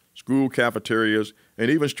basements, school cafeterias, and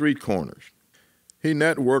even street corners. He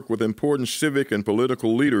networked with important civic and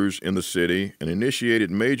political leaders in the city and initiated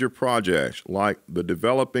major projects like the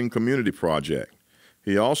Developing Community Project.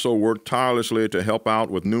 He also worked tirelessly to help out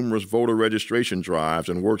with numerous voter registration drives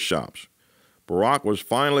and workshops. Barack was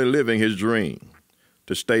finally living his dream.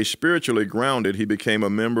 To stay spiritually grounded, he became a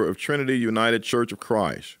member of Trinity United Church of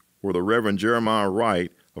Christ, where the Reverend Jeremiah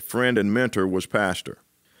Wright, a friend and mentor, was pastor.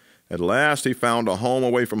 At last, he found a home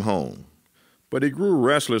away from home, but he grew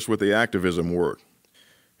restless with the activism work.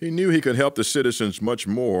 He knew he could help the citizens much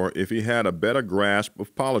more if he had a better grasp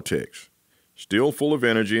of politics. Still full of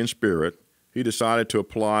energy and spirit, he decided to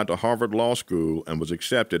apply to Harvard Law School and was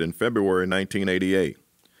accepted in February 1988.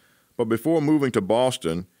 But before moving to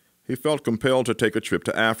Boston, he felt compelled to take a trip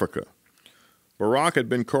to Africa. Barack had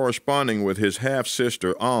been corresponding with his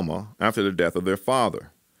half-sister, Alma, after the death of their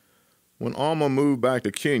father. When Alma moved back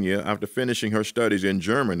to Kenya after finishing her studies in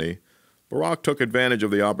Germany, Barack took advantage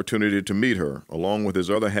of the opportunity to meet her, along with his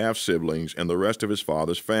other half-siblings and the rest of his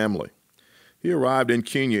father's family. He arrived in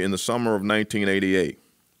Kenya in the summer of 1988.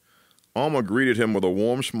 Alma greeted him with a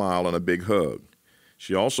warm smile and a big hug.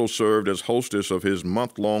 She also served as hostess of his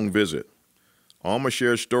month-long visit. Alma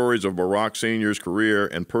shared stories of Barack Sr.'s career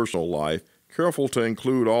and personal life, careful to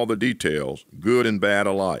include all the details, good and bad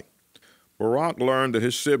alike. Barack learned that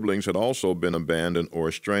his siblings had also been abandoned or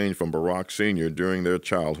estranged from Barack Sr. during their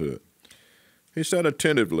childhood. He sat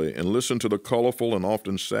attentively and listened to the colorful and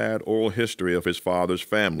often sad oral history of his father's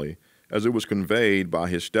family as it was conveyed by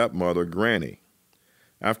his stepmother, Granny.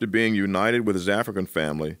 After being united with his African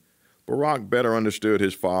family, Barack better understood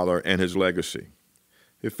his father and his legacy.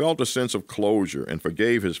 He felt a sense of closure and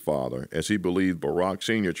forgave his father as he believed Barack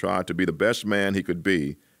Sr. tried to be the best man he could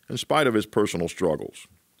be in spite of his personal struggles.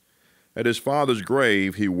 At his father's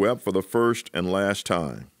grave, he wept for the first and last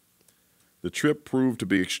time. The trip proved to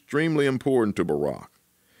be extremely important to Barack.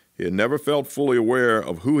 He had never felt fully aware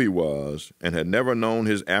of who he was and had never known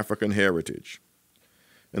his African heritage.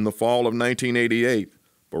 In the fall of 1988,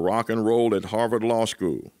 Barack enrolled at Harvard Law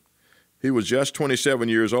School. He was just 27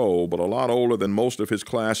 years old, but a lot older than most of his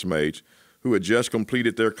classmates who had just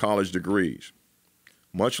completed their college degrees.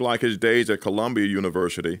 Much like his days at Columbia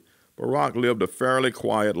University, Barack lived a fairly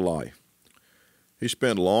quiet life. He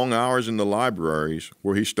spent long hours in the libraries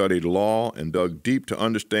where he studied law and dug deep to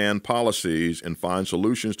understand policies and find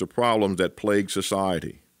solutions to problems that plague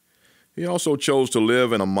society. He also chose to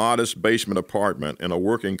live in a modest basement apartment in a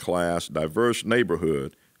working-class, diverse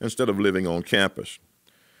neighborhood instead of living on campus.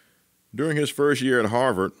 During his first year at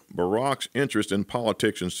Harvard, Barack's interest in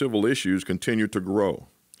politics and civil issues continued to grow.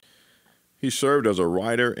 He served as a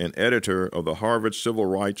writer and editor of the Harvard Civil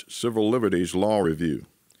Rights, Civil Liberties Law Review.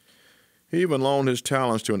 He even loaned his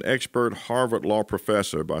talents to an expert Harvard law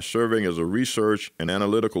professor by serving as a research and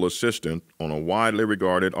analytical assistant on a widely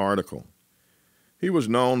regarded article. He was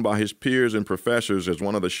known by his peers and professors as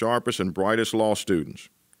one of the sharpest and brightest law students.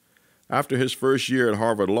 After his first year at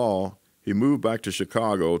Harvard Law, he moved back to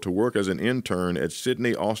Chicago to work as an intern at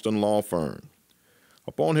Sidney Austin Law Firm.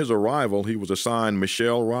 Upon his arrival, he was assigned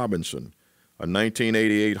Michelle Robinson, a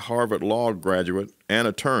 1988 Harvard Law graduate and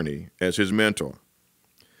attorney, as his mentor.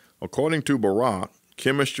 According to Barack,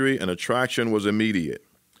 chemistry and attraction was immediate.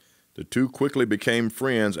 The two quickly became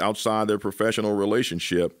friends outside their professional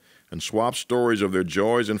relationship and swapped stories of their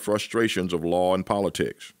joys and frustrations of law and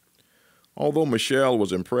politics. Although Michelle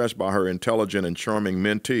was impressed by her intelligent and charming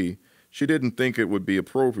mentee, she didn't think it would be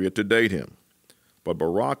appropriate to date him. But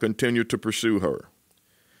Barack continued to pursue her.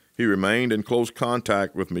 He remained in close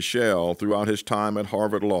contact with Michelle throughout his time at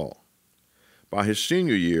Harvard Law. By his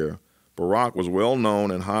senior year, Barack was well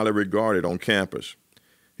known and highly regarded on campus.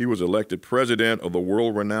 He was elected president of the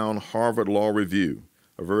world-renowned Harvard Law Review,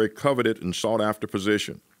 a very coveted and sought-after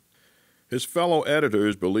position. His fellow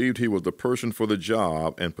editors believed he was the person for the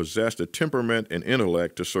job and possessed a temperament and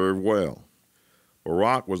intellect to serve well.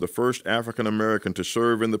 Barack was the first African American to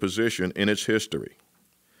serve in the position in its history.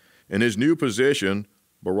 In his new position,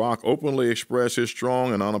 Barack openly expressed his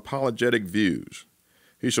strong and unapologetic views.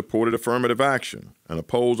 He supported affirmative action and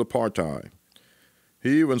opposed apartheid.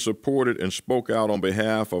 He even supported and spoke out on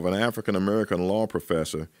behalf of an African-American law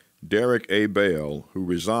professor, Derek A. Bell, who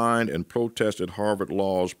resigned and protested Harvard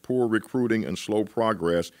Law's poor recruiting and slow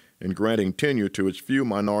progress in granting tenure to its few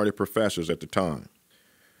minority professors at the time.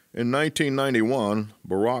 In 1991,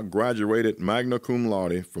 Barack graduated magna cum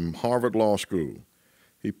laude from Harvard Law School.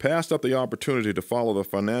 He passed up the opportunity to follow the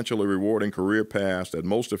financially rewarding career path that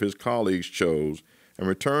most of his colleagues chose and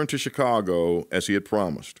returned to Chicago as he had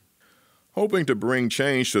promised. Hoping to bring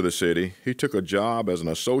change to the city, he took a job as an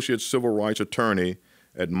associate civil rights attorney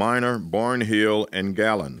at Minor, Barnhill &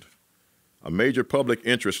 Galland, a major public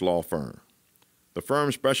interest law firm. The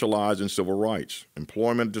firm specialized in civil rights,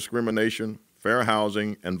 employment discrimination, fair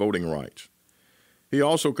housing, and voting rights. He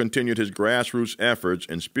also continued his grassroots efforts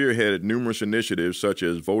and spearheaded numerous initiatives such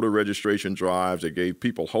as voter registration drives that gave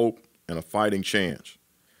people hope and a fighting chance.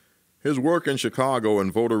 His work in Chicago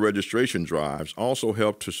and voter registration drives also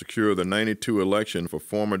helped to secure the '92 election for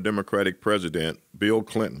former Democratic President Bill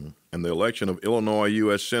Clinton and the election of Illinois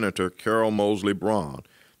U.S. Senator Carol Moseley Braun,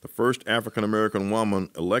 the first African-American woman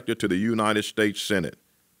elected to the United States Senate.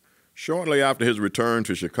 Shortly after his return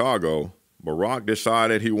to Chicago, Barack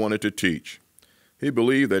decided he wanted to teach. He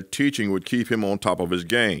believed that teaching would keep him on top of his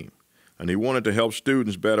game, and he wanted to help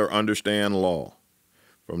students better understand law.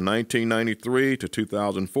 From 1993 to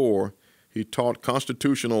 2004, he taught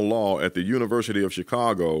constitutional law at the University of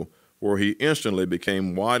Chicago, where he instantly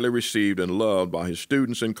became widely received and loved by his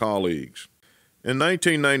students and colleagues. In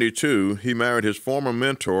 1992, he married his former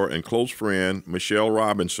mentor and close friend, Michelle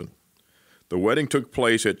Robinson. The wedding took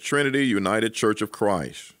place at Trinity United Church of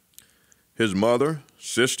Christ. His mother,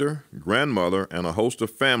 sister, grandmother, and a host of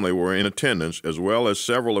family were in attendance, as well as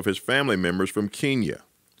several of his family members from Kenya.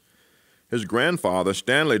 His grandfather,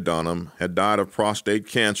 Stanley Dunham, had died of prostate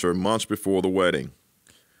cancer months before the wedding.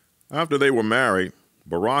 After they were married,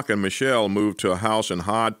 Barack and Michelle moved to a house in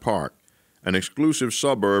Hyde Park, an exclusive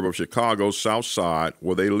suburb of Chicago's South Side,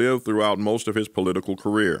 where they lived throughout most of his political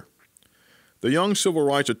career. The young civil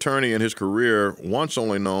rights attorney in his career, once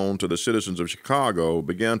only known to the citizens of Chicago,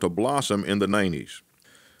 began to blossom in the 90s.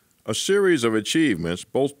 A series of achievements,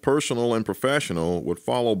 both personal and professional, would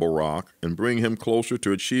follow Barack and bring him closer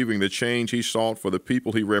to achieving the change he sought for the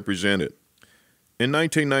people he represented. In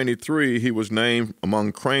 1993, he was named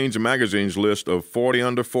among Crain's magazine's list of 40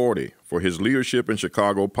 Under 40 for his leadership in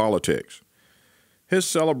Chicago politics. His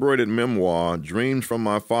celebrated memoir, Dreams from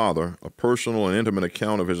My Father, a personal and intimate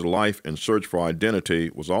account of his life and search for identity,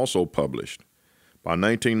 was also published. By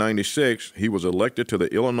 1996, he was elected to the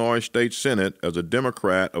Illinois State Senate as a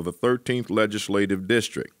Democrat of the 13th Legislative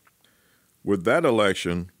District. With that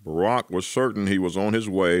election, Barack was certain he was on his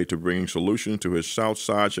way to bringing solutions to his South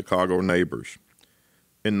Side Chicago neighbors.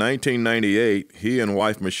 In 1998, he and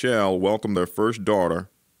wife Michelle welcomed their first daughter,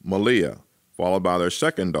 Malia, followed by their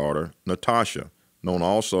second daughter, Natasha, known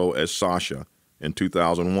also as Sasha, in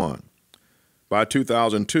 2001. By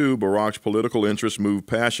 2002, Barack's political interests moved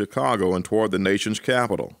past Chicago and toward the nation's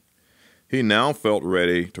capital. He now felt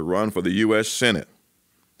ready to run for the U.S. Senate.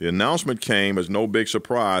 The announcement came as no big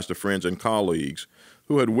surprise to friends and colleagues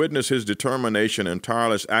who had witnessed his determination and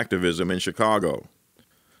tireless activism in Chicago.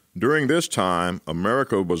 During this time,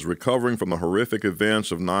 America was recovering from the horrific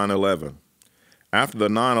events of 9/11. After the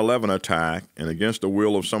 9/11 attack, and against the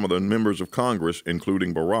will of some of the members of Congress,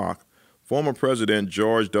 including Barack, former President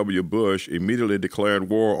George W. Bush immediately declared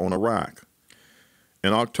war on Iraq.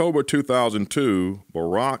 In October 2002,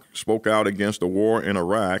 Barack spoke out against the war in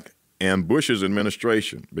Iraq and Bush's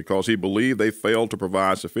administration because he believed they failed to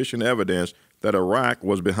provide sufficient evidence that Iraq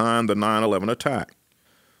was behind the 9/11 attack.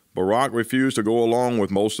 Barack refused to go along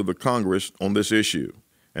with most of the Congress on this issue,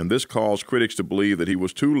 and this caused critics to believe that he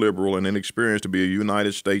was too liberal and inexperienced to be a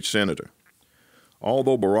United States Senator.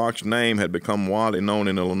 Although Barack's name had become widely known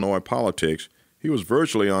in Illinois politics, he was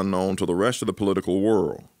virtually unknown to the rest of the political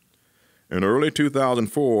world. In early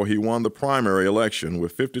 2004, he won the primary election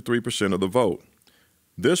with 53% of the vote.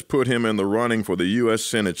 This put him in the running for the U.S.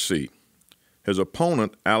 Senate seat. His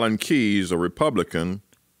opponent, Alan Keyes, a Republican,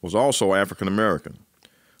 was also African American.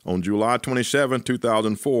 On July 27,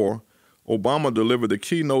 2004, Obama delivered the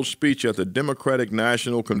keynote speech at the Democratic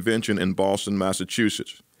National Convention in Boston,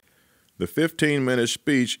 Massachusetts. The 15-minute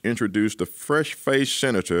speech introduced the fresh-faced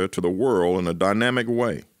senator to the world in a dynamic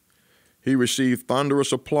way. He received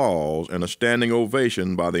thunderous applause and a standing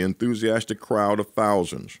ovation by the enthusiastic crowd of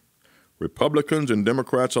thousands. Republicans and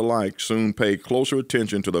Democrats alike soon paid closer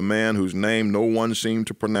attention to the man whose name no one seemed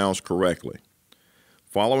to pronounce correctly.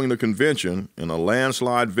 Following the convention, in a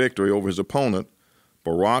landslide victory over his opponent,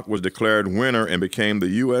 Barack was declared winner and became the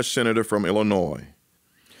U.S. Senator from Illinois.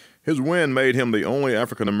 His win made him the only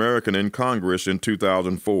African American in Congress in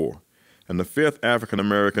 2004, and the fifth African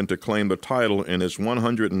American to claim the title in its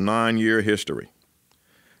 109-year history.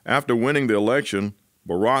 After winning the election,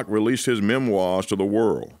 Barack released his memoirs to the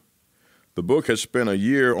world. The book had spent a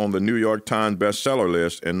year on the New York Times bestseller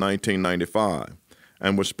list in 1995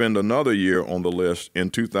 and would spend another year on the list in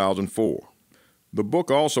 2004. The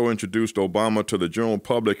book also introduced Obama to the general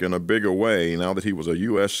public in a bigger way now that he was a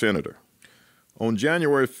U.S. Senator. On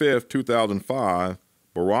January 5, 2005,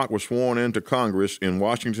 Barack was sworn into Congress in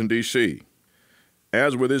Washington, D.C.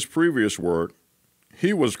 As with his previous work,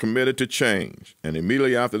 he was committed to change, and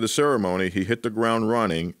immediately after the ceremony, he hit the ground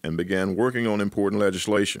running and began working on important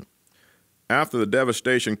legislation. After the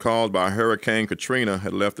devastation caused by Hurricane Katrina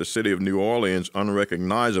had left the city of New Orleans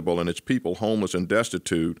unrecognizable and its people homeless and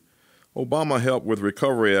destitute, Obama helped with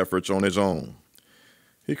recovery efforts on his own.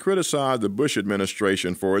 He criticized the Bush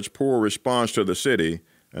administration for its poor response to the city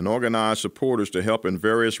and organized supporters to help in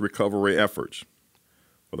various recovery efforts.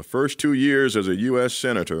 For the first 2 years as a U.S.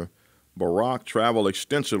 Senator, Barack traveled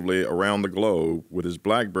extensively around the globe with his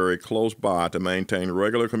BlackBerry close by to maintain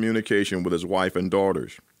regular communication with his wife and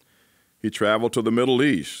daughters. He traveled to the Middle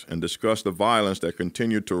East and discussed the violence that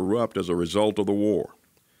continued to erupt as a result of the war.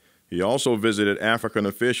 He also visited African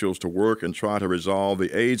officials to work and try to resolve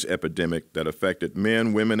the AIDS epidemic that affected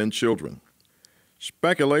men, women, and children.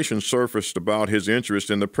 Speculation surfaced about his interest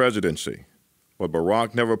in the presidency, but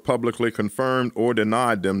Barack never publicly confirmed or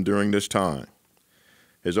denied them during this time.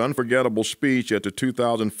 His unforgettable speech at the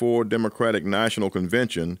 2004 Democratic National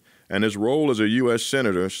Convention and his role as a U.S.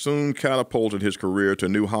 Senator soon catapulted his career to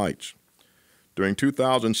new heights. During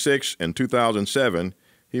 2006 and 2007,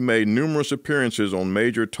 he made numerous appearances on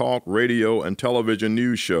major talk, radio, and television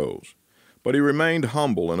news shows, but he remained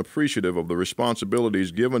humble and appreciative of the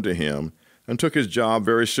responsibilities given to him and took his job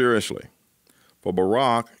very seriously. For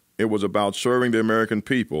Barack, it was about serving the American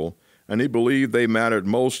people, and he believed they mattered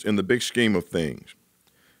most in the big scheme of things.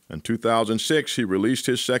 In 2006, he released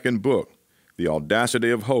his second book, The Audacity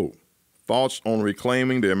of Hope: Thoughts on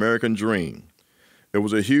Reclaiming the American Dream. It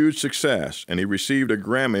was a huge success, and he received a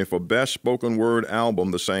Grammy for Best Spoken Word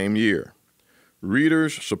Album the same year.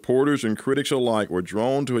 Readers, supporters, and critics alike were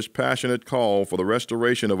drawn to his passionate call for the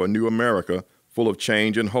restoration of a new America full of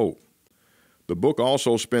change and hope. The book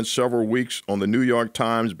also spent several weeks on the New York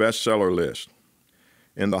Times bestseller list.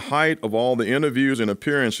 In the height of all the interviews and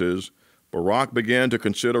appearances, Barack began to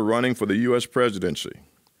consider running for the U.S. presidency.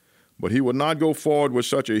 But he would not go forward with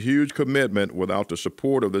such a huge commitment without the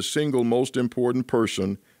support of the single most important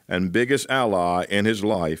person and biggest ally in his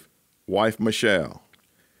life, wife Michelle.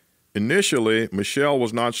 Initially, Michelle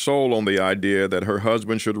was not sold on the idea that her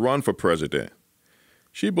husband should run for president.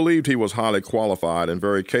 She believed he was highly qualified and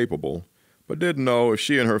very capable, but didn't know if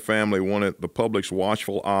she and her family wanted the public's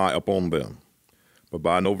watchful eye upon them. But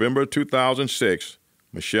by November 2006,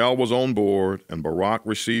 Michelle was on board and Barack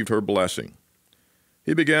received her blessing.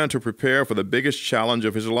 He began to prepare for the biggest challenge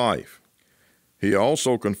of his life. He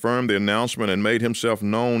also confirmed the announcement and made himself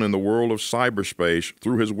known in the world of cyberspace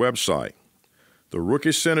through his website. The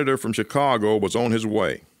rookie senator from Chicago was on his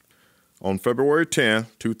way. On February 10,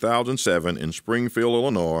 2007, in Springfield,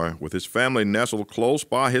 Illinois, with his family nestled close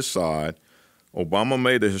by his side, Obama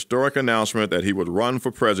made the historic announcement that he would run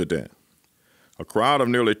for president. A crowd of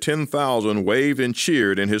nearly 10,000 waved and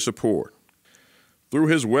cheered in his support. Through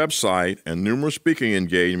his website and numerous speaking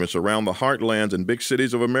engagements around the heartlands and big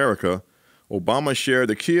cities of America, Obama shared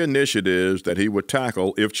the key initiatives that he would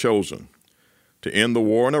tackle if chosen: to end the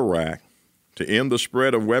war in Iraq, to end the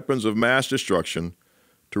spread of weapons of mass destruction,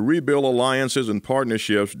 to rebuild alliances and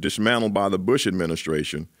partnerships dismantled by the Bush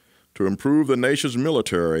administration, to improve the nation's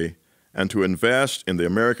military, and to invest in the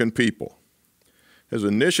American people. His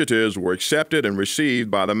initiatives were accepted and received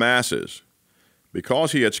by the masses.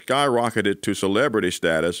 Because he had skyrocketed to celebrity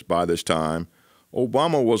status by this time,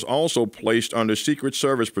 Obama was also placed under Secret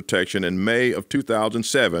Service protection in May of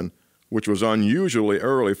 2007, which was unusually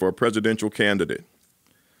early for a presidential candidate.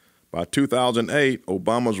 By 2008,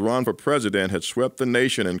 Obama's run for president had swept the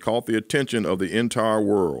nation and caught the attention of the entire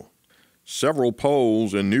world. Several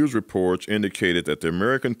polls and news reports indicated that the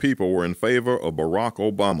American people were in favor of Barack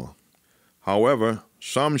Obama. However,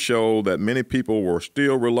 some showed that many people were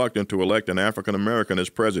still reluctant to elect an African American as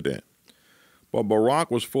president. But Barack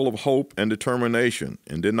was full of hope and determination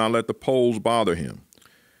and did not let the polls bother him.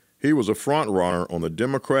 He was a front-runner on the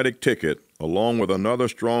Democratic ticket along with another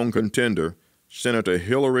strong contender, Senator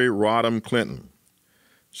Hillary Rodham Clinton.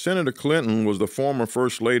 Senator Clinton was the former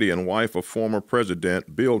First Lady and wife of former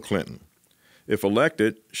President Bill Clinton. If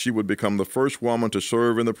elected, she would become the first woman to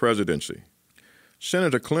serve in the presidency.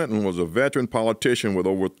 Senator Clinton was a veteran politician with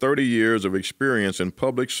over 30 years of experience in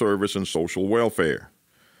public service and social welfare.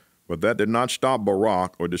 But that did not stop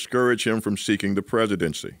Barack or discourage him from seeking the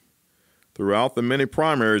presidency. Throughout the many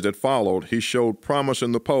primaries that followed, he showed promise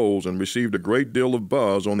in the polls and received a great deal of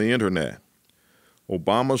buzz on the internet.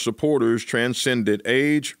 Obama's supporters transcended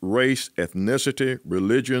age, race, ethnicity,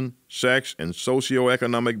 religion, sex, and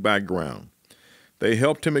socioeconomic background. They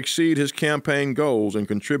helped him exceed his campaign goals and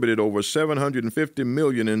contributed over $750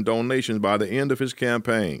 million in donations by the end of his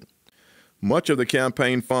campaign. Much of the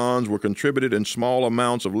campaign funds were contributed in small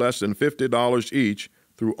amounts of less than $50 each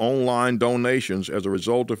through online donations as a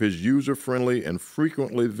result of his user-friendly and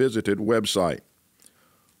frequently visited website.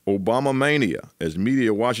 Obama mania, as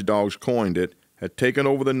media watchdogs coined it, had taken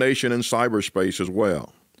over the nation in cyberspace as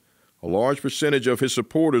well. A large percentage of his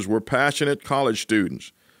supporters were passionate college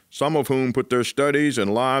students, some of whom put their studies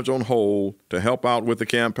and lives on hold to help out with the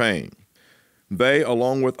campaign. They,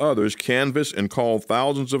 along with others, canvassed and called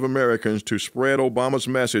thousands of Americans to spread Obama's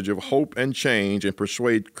message of hope and change and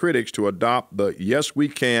persuade critics to adopt the "Yes, we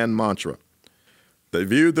can" mantra. They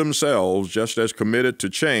viewed themselves just as committed to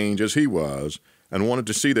change as he was and wanted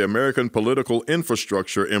to see the American political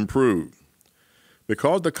infrastructure improved.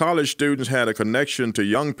 Because the college students had a connection to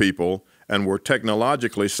young people and were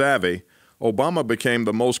technologically savvy, Obama became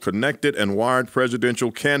the most connected and wired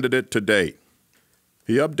presidential candidate to date.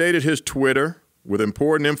 He updated his Twitter with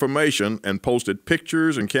important information and posted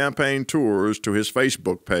pictures and campaign tours to his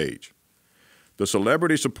Facebook page. The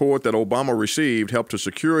celebrity support that Obama received helped to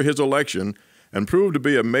secure his election and proved to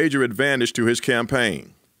be a major advantage to his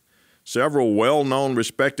campaign. Several well-known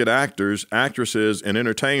respected actors, actresses, and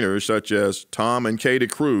entertainers such as Tom and Katie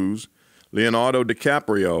Cruz, Leonardo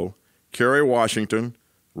DiCaprio, Kerry Washington,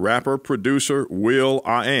 rapper producer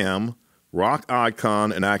will.i.am, rock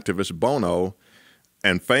icon and activist Bono,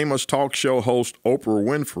 and famous talk show host Oprah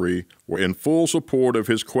Winfrey were in full support of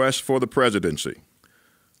his quest for the presidency.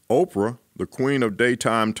 Oprah, the queen of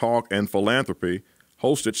daytime talk and philanthropy,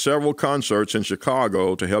 hosted several concerts in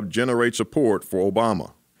Chicago to help generate support for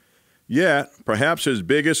Obama. Yet, perhaps his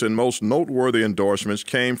biggest and most noteworthy endorsements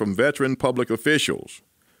came from veteran public officials.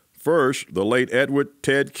 First, the late Edward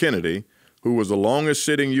Ted Kennedy, who was the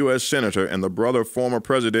longest-sitting U.S. Senator and the brother of former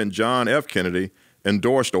President John F. Kennedy,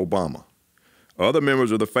 endorsed Obama. Other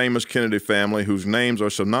members of the famous Kennedy family, whose names are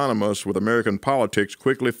synonymous with American politics,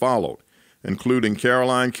 quickly followed, including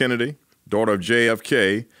Caroline Kennedy, daughter of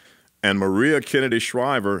JFK, and Maria Kennedy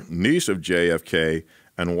Shriver, niece of JFK,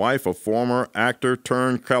 and wife of former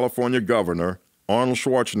actor-turned-California governor Arnold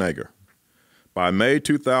Schwarzenegger. By May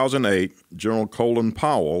 2008, General Colin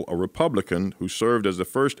Powell, a Republican who served as the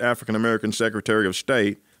first African-American Secretary of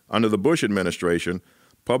State under the Bush administration,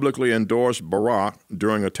 publicly endorsed Barack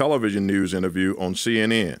during a television news interview on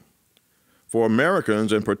CNN. For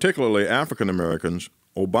Americans, and particularly African Americans,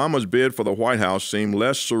 Obama's bid for the White House seemed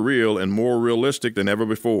less surreal and more realistic than ever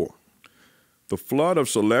before. The flood of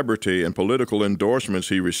celebrity and political endorsements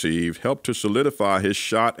he received helped to solidify his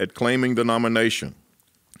shot at claiming the nomination.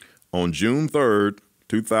 On June 3,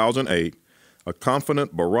 2008, a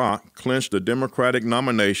confident Barack clinched the Democratic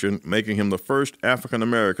nomination, making him the first African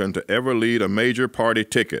American to ever lead a major party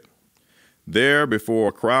ticket. There, before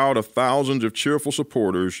a crowd of thousands of cheerful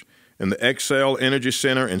supporters in the Xcel Energy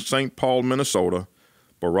Center in St. Paul, Minnesota,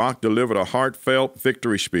 Barack delivered a heartfelt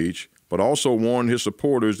victory speech, but also warned his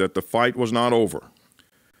supporters that the fight was not over.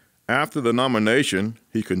 After the nomination,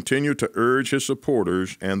 he continued to urge his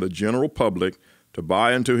supporters and the general public to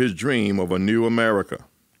buy into his dream of a new America.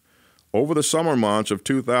 Over the summer months of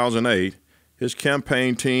 2008, his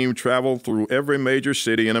campaign team traveled through every major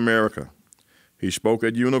city in America. He spoke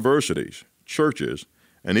at universities, churches,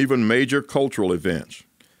 and even major cultural events.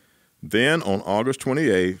 Then, on August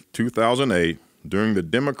 28, 2008, during the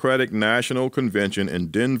Democratic National Convention in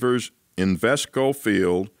Denver's Invesco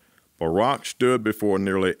Field, Barack stood before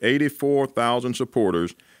nearly 84,000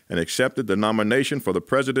 supporters and accepted the nomination for the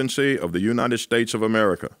presidency of the United States of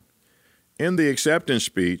America. In the acceptance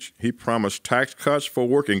speech, he promised tax cuts for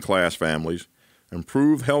working-class families,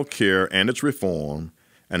 improved health care and its reform,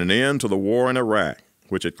 and an end to the war in Iraq,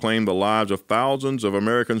 which had claimed the lives of thousands of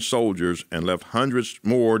American soldiers and left hundreds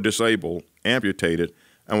more disabled, amputated,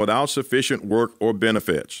 and without sufficient work or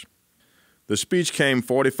benefits. The speech came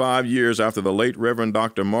 45 years after the late Reverend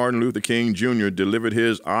Dr. Martin Luther King Jr. delivered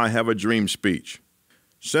his I Have a Dream speech.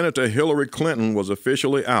 Senator Hillary Clinton was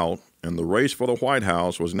officially out, and the race for the White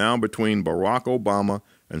House was now between Barack Obama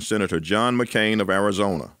and Senator John McCain of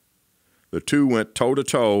Arizona. The two went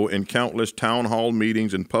toe-to-toe in countless town hall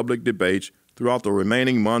meetings and public debates throughout the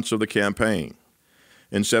remaining months of the campaign.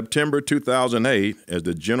 In September 2008, as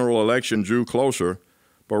the general election drew closer,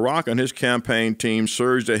 Barack and his campaign team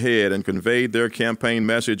surged ahead and conveyed their campaign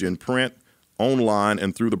message in print, online,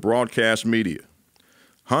 and through the broadcast media.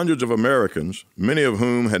 Hundreds of Americans, many of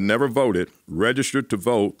whom had never voted, registered to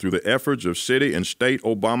vote through the efforts of city and state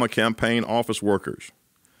Obama campaign office workers.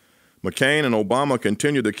 McCain and Obama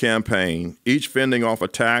continued the campaign, each fending off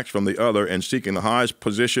attacks from the other and seeking the highest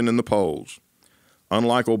position in the polls.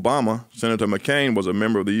 Unlike Obama, Senator McCain was a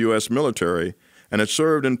member of the U.S. military and had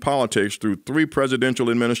served in politics through 3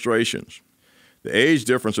 presidential administrations. The age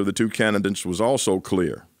difference of the two candidates was also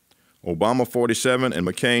clear: Obama 47 and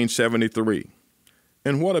McCain 73.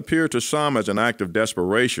 In what appeared to some as an act of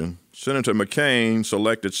desperation, Senator McCain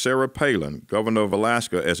selected Sarah Palin, governor of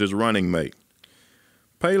Alaska, as his running mate.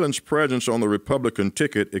 Palin's presence on the Republican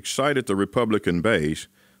ticket excited the Republican base,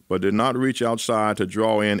 but did not reach outside to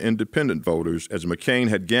draw in independent voters, as McCain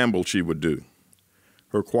had gambled she would do.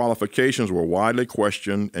 Her qualifications were widely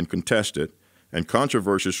questioned and contested, and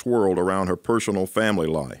controversy swirled around her personal family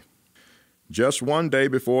life. Just one day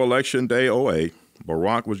before Election Day 2008,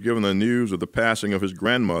 Barack was given the news of the passing of his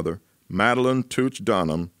grandmother, Madeline Toots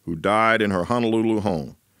Dunham, who died in her Honolulu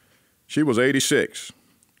home. She was 86.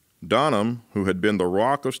 Dunham, who had been the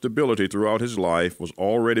rock of stability throughout his life, was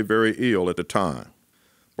already very ill at the time.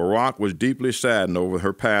 Barack was deeply saddened over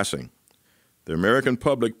her passing. The American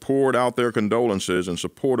public poured out their condolences in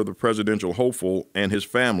support of the presidential hopeful and his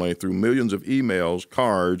family through millions of emails,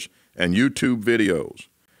 cards, and YouTube videos.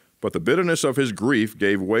 But the bitterness of his grief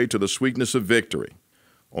gave way to the sweetness of victory.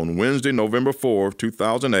 On Wednesday, November 4,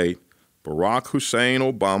 2008, Barack Hussein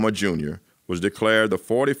Obama Jr. was declared the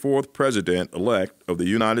 44th President-elect of the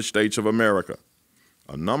United States of America.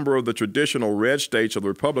 A number of the traditional red states of the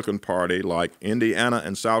Republican Party, like Indiana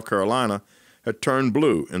and South Carolina, had turned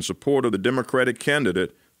blue in support of the Democratic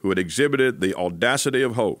candidate who had exhibited the audacity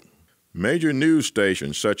of hope. Major news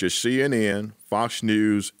stations such as CNN, Fox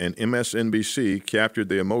News, and MSNBC captured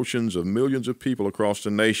the emotions of millions of people across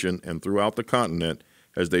the nation and throughout the continent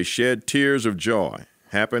as they shed tears of joy,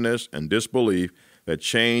 happiness, and disbelief that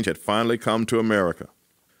change had finally come to America.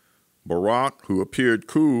 Barack, who appeared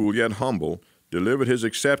cool yet humble, delivered his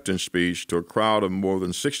acceptance speech to a crowd of more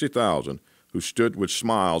than 60,000 who stood with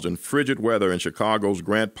smiles in frigid weather in Chicago's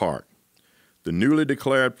Grant Park. The newly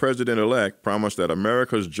declared president-elect promised that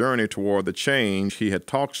America's journey toward the change he had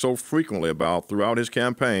talked so frequently about throughout his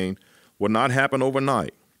campaign would not happen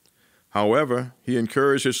overnight. However, he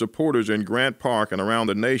encouraged his supporters in Grant Park and around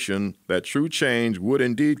the nation that true change would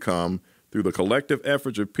indeed come through the collective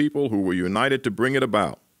efforts of people who were united to bring it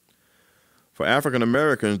about. For African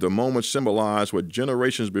Americans, the moment symbolized what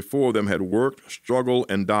generations before them had worked, struggled,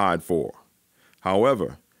 and died for.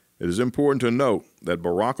 However, it is important to note that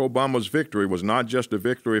Barack Obama's victory was not just a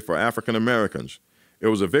victory for African Americans. It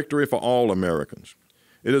was a victory for all Americans.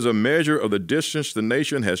 It is a measure of the distance the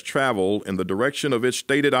nation has traveled in the direction of its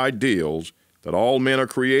stated ideals that all men are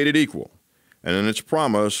created equal, and in its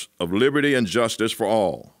promise of liberty and justice for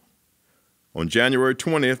all. On January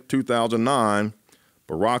 20, 2009,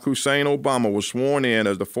 Barack Hussein Obama was sworn in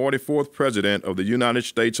as the 44th President of the United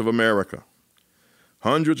States of America.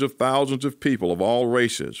 Hundreds of thousands of people of all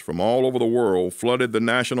races from all over the world flooded the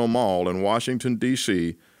National Mall in Washington,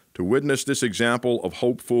 D.C. to witness this example of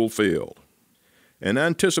hope fulfilled. In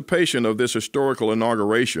anticipation of this historical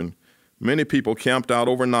inauguration, many people camped out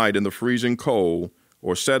overnight in the freezing cold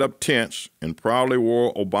or set up tents and proudly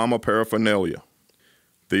wore Obama paraphernalia.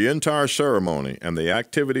 The entire ceremony and the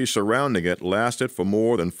activities surrounding it lasted for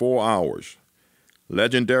more than 4 hours.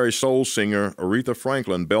 Legendary soul singer Aretha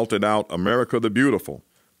Franklin belted out America the Beautiful,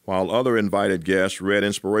 while other invited guests read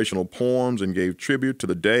inspirational poems and gave tribute to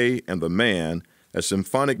the day and the man as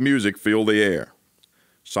symphonic music filled the air.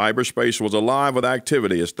 Cyberspace was alive with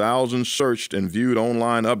activity as thousands searched and viewed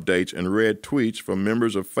online updates and read tweets from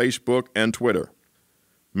members of Facebook and Twitter.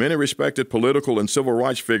 Many respected political and civil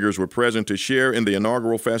rights figures were present to share in the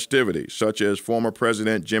inaugural festivities, such as former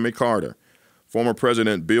President Jimmy Carter, former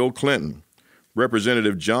President Bill Clinton,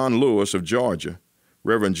 Representative John Lewis of Georgia,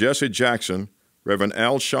 Reverend Jesse Jackson, Reverend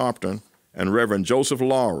Al Sharpton, and Reverend Joseph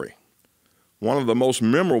Lowry. One of the most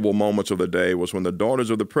memorable moments of the day was when the daughters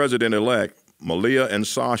of the president-elect, Malia and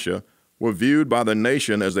Sasha, were viewed by the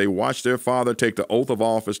nation as they watched their father take the oath of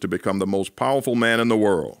office to become the most powerful man in the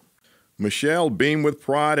world. Michelle beamed with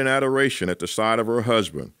pride and adoration at the side of her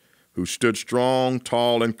husband, who stood strong,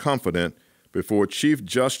 tall, and confident before Chief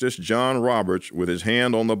Justice John Roberts with his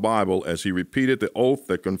hand on the Bible as he repeated the oath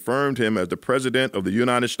that confirmed him as the President of the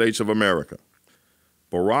United States of America.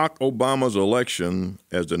 Barack Obama's election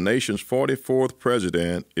as the nation's 44th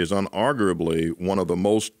president is unarguably one of the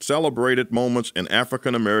most celebrated moments in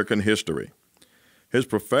African American history. His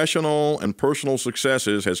professional and personal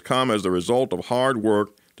successes has come as the result of hard work,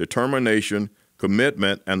 determination,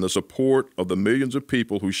 commitment, and the support of the millions of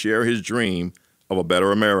people who share his dream of a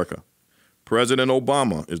better America. President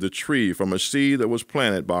Obama is the tree from a seed that was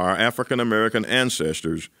planted by our African American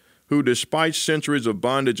ancestors who, despite centuries of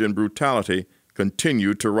bondage and brutality,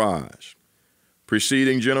 continued to rise.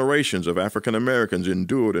 Preceding generations of African Americans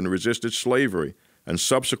endured and resisted slavery and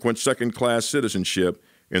subsequent second-class citizenship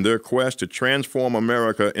in their quest to transform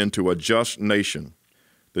America into a just nation.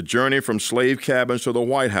 The journey from slave cabins to the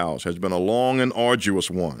White House has been a long and arduous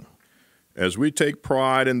one. As we take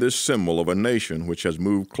pride in this symbol of a nation which has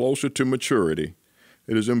moved closer to maturity,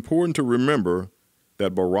 it is important to remember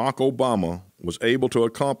that Barack Obama was able to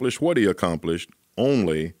accomplish what he accomplished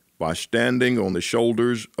only by standing on the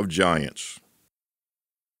shoulders of giants.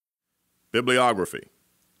 Bibliography.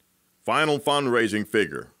 Final fundraising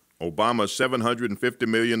figure, Obama's $750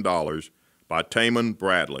 million by Taman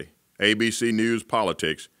Bradley, ABC News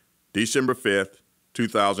Politics, December 5,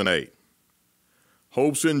 2008.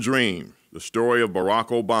 Hopes and Dreams, The Story of Barack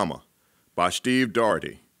Obama by Steve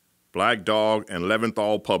Doherty, Black Dog and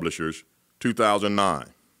Leventhal Publishers, 2009.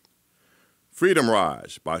 Freedom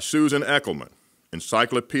Rise by Susan Eckelman,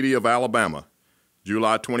 Encyclopedia of Alabama,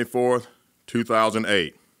 July 24,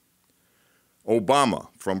 2008. Obama,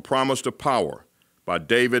 From Promise to Power by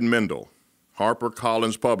David Mendel,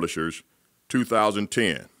 HarperCollins Publishers,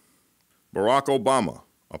 2010. Barack Obama,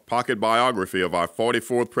 A pocket biography of our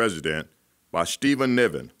 44th president by Stephen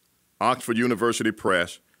Niven, Oxford University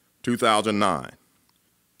Press, 2009.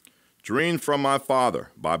 Dreams from My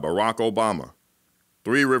Father by Barack Obama,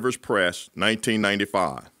 Three Rivers Press,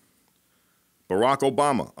 1995. Barack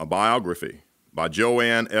Obama, a biography by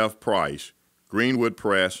Joanne F. Price, Greenwood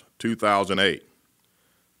Press, 2008.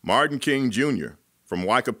 Martin King Jr. from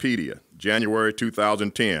Wikipedia, January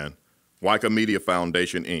 2010, Wikimedia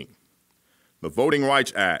Foundation, Inc. The Voting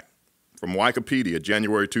Rights Act from Wikipedia,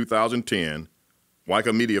 January 2010,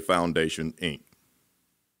 Wikimedia Foundation, Inc.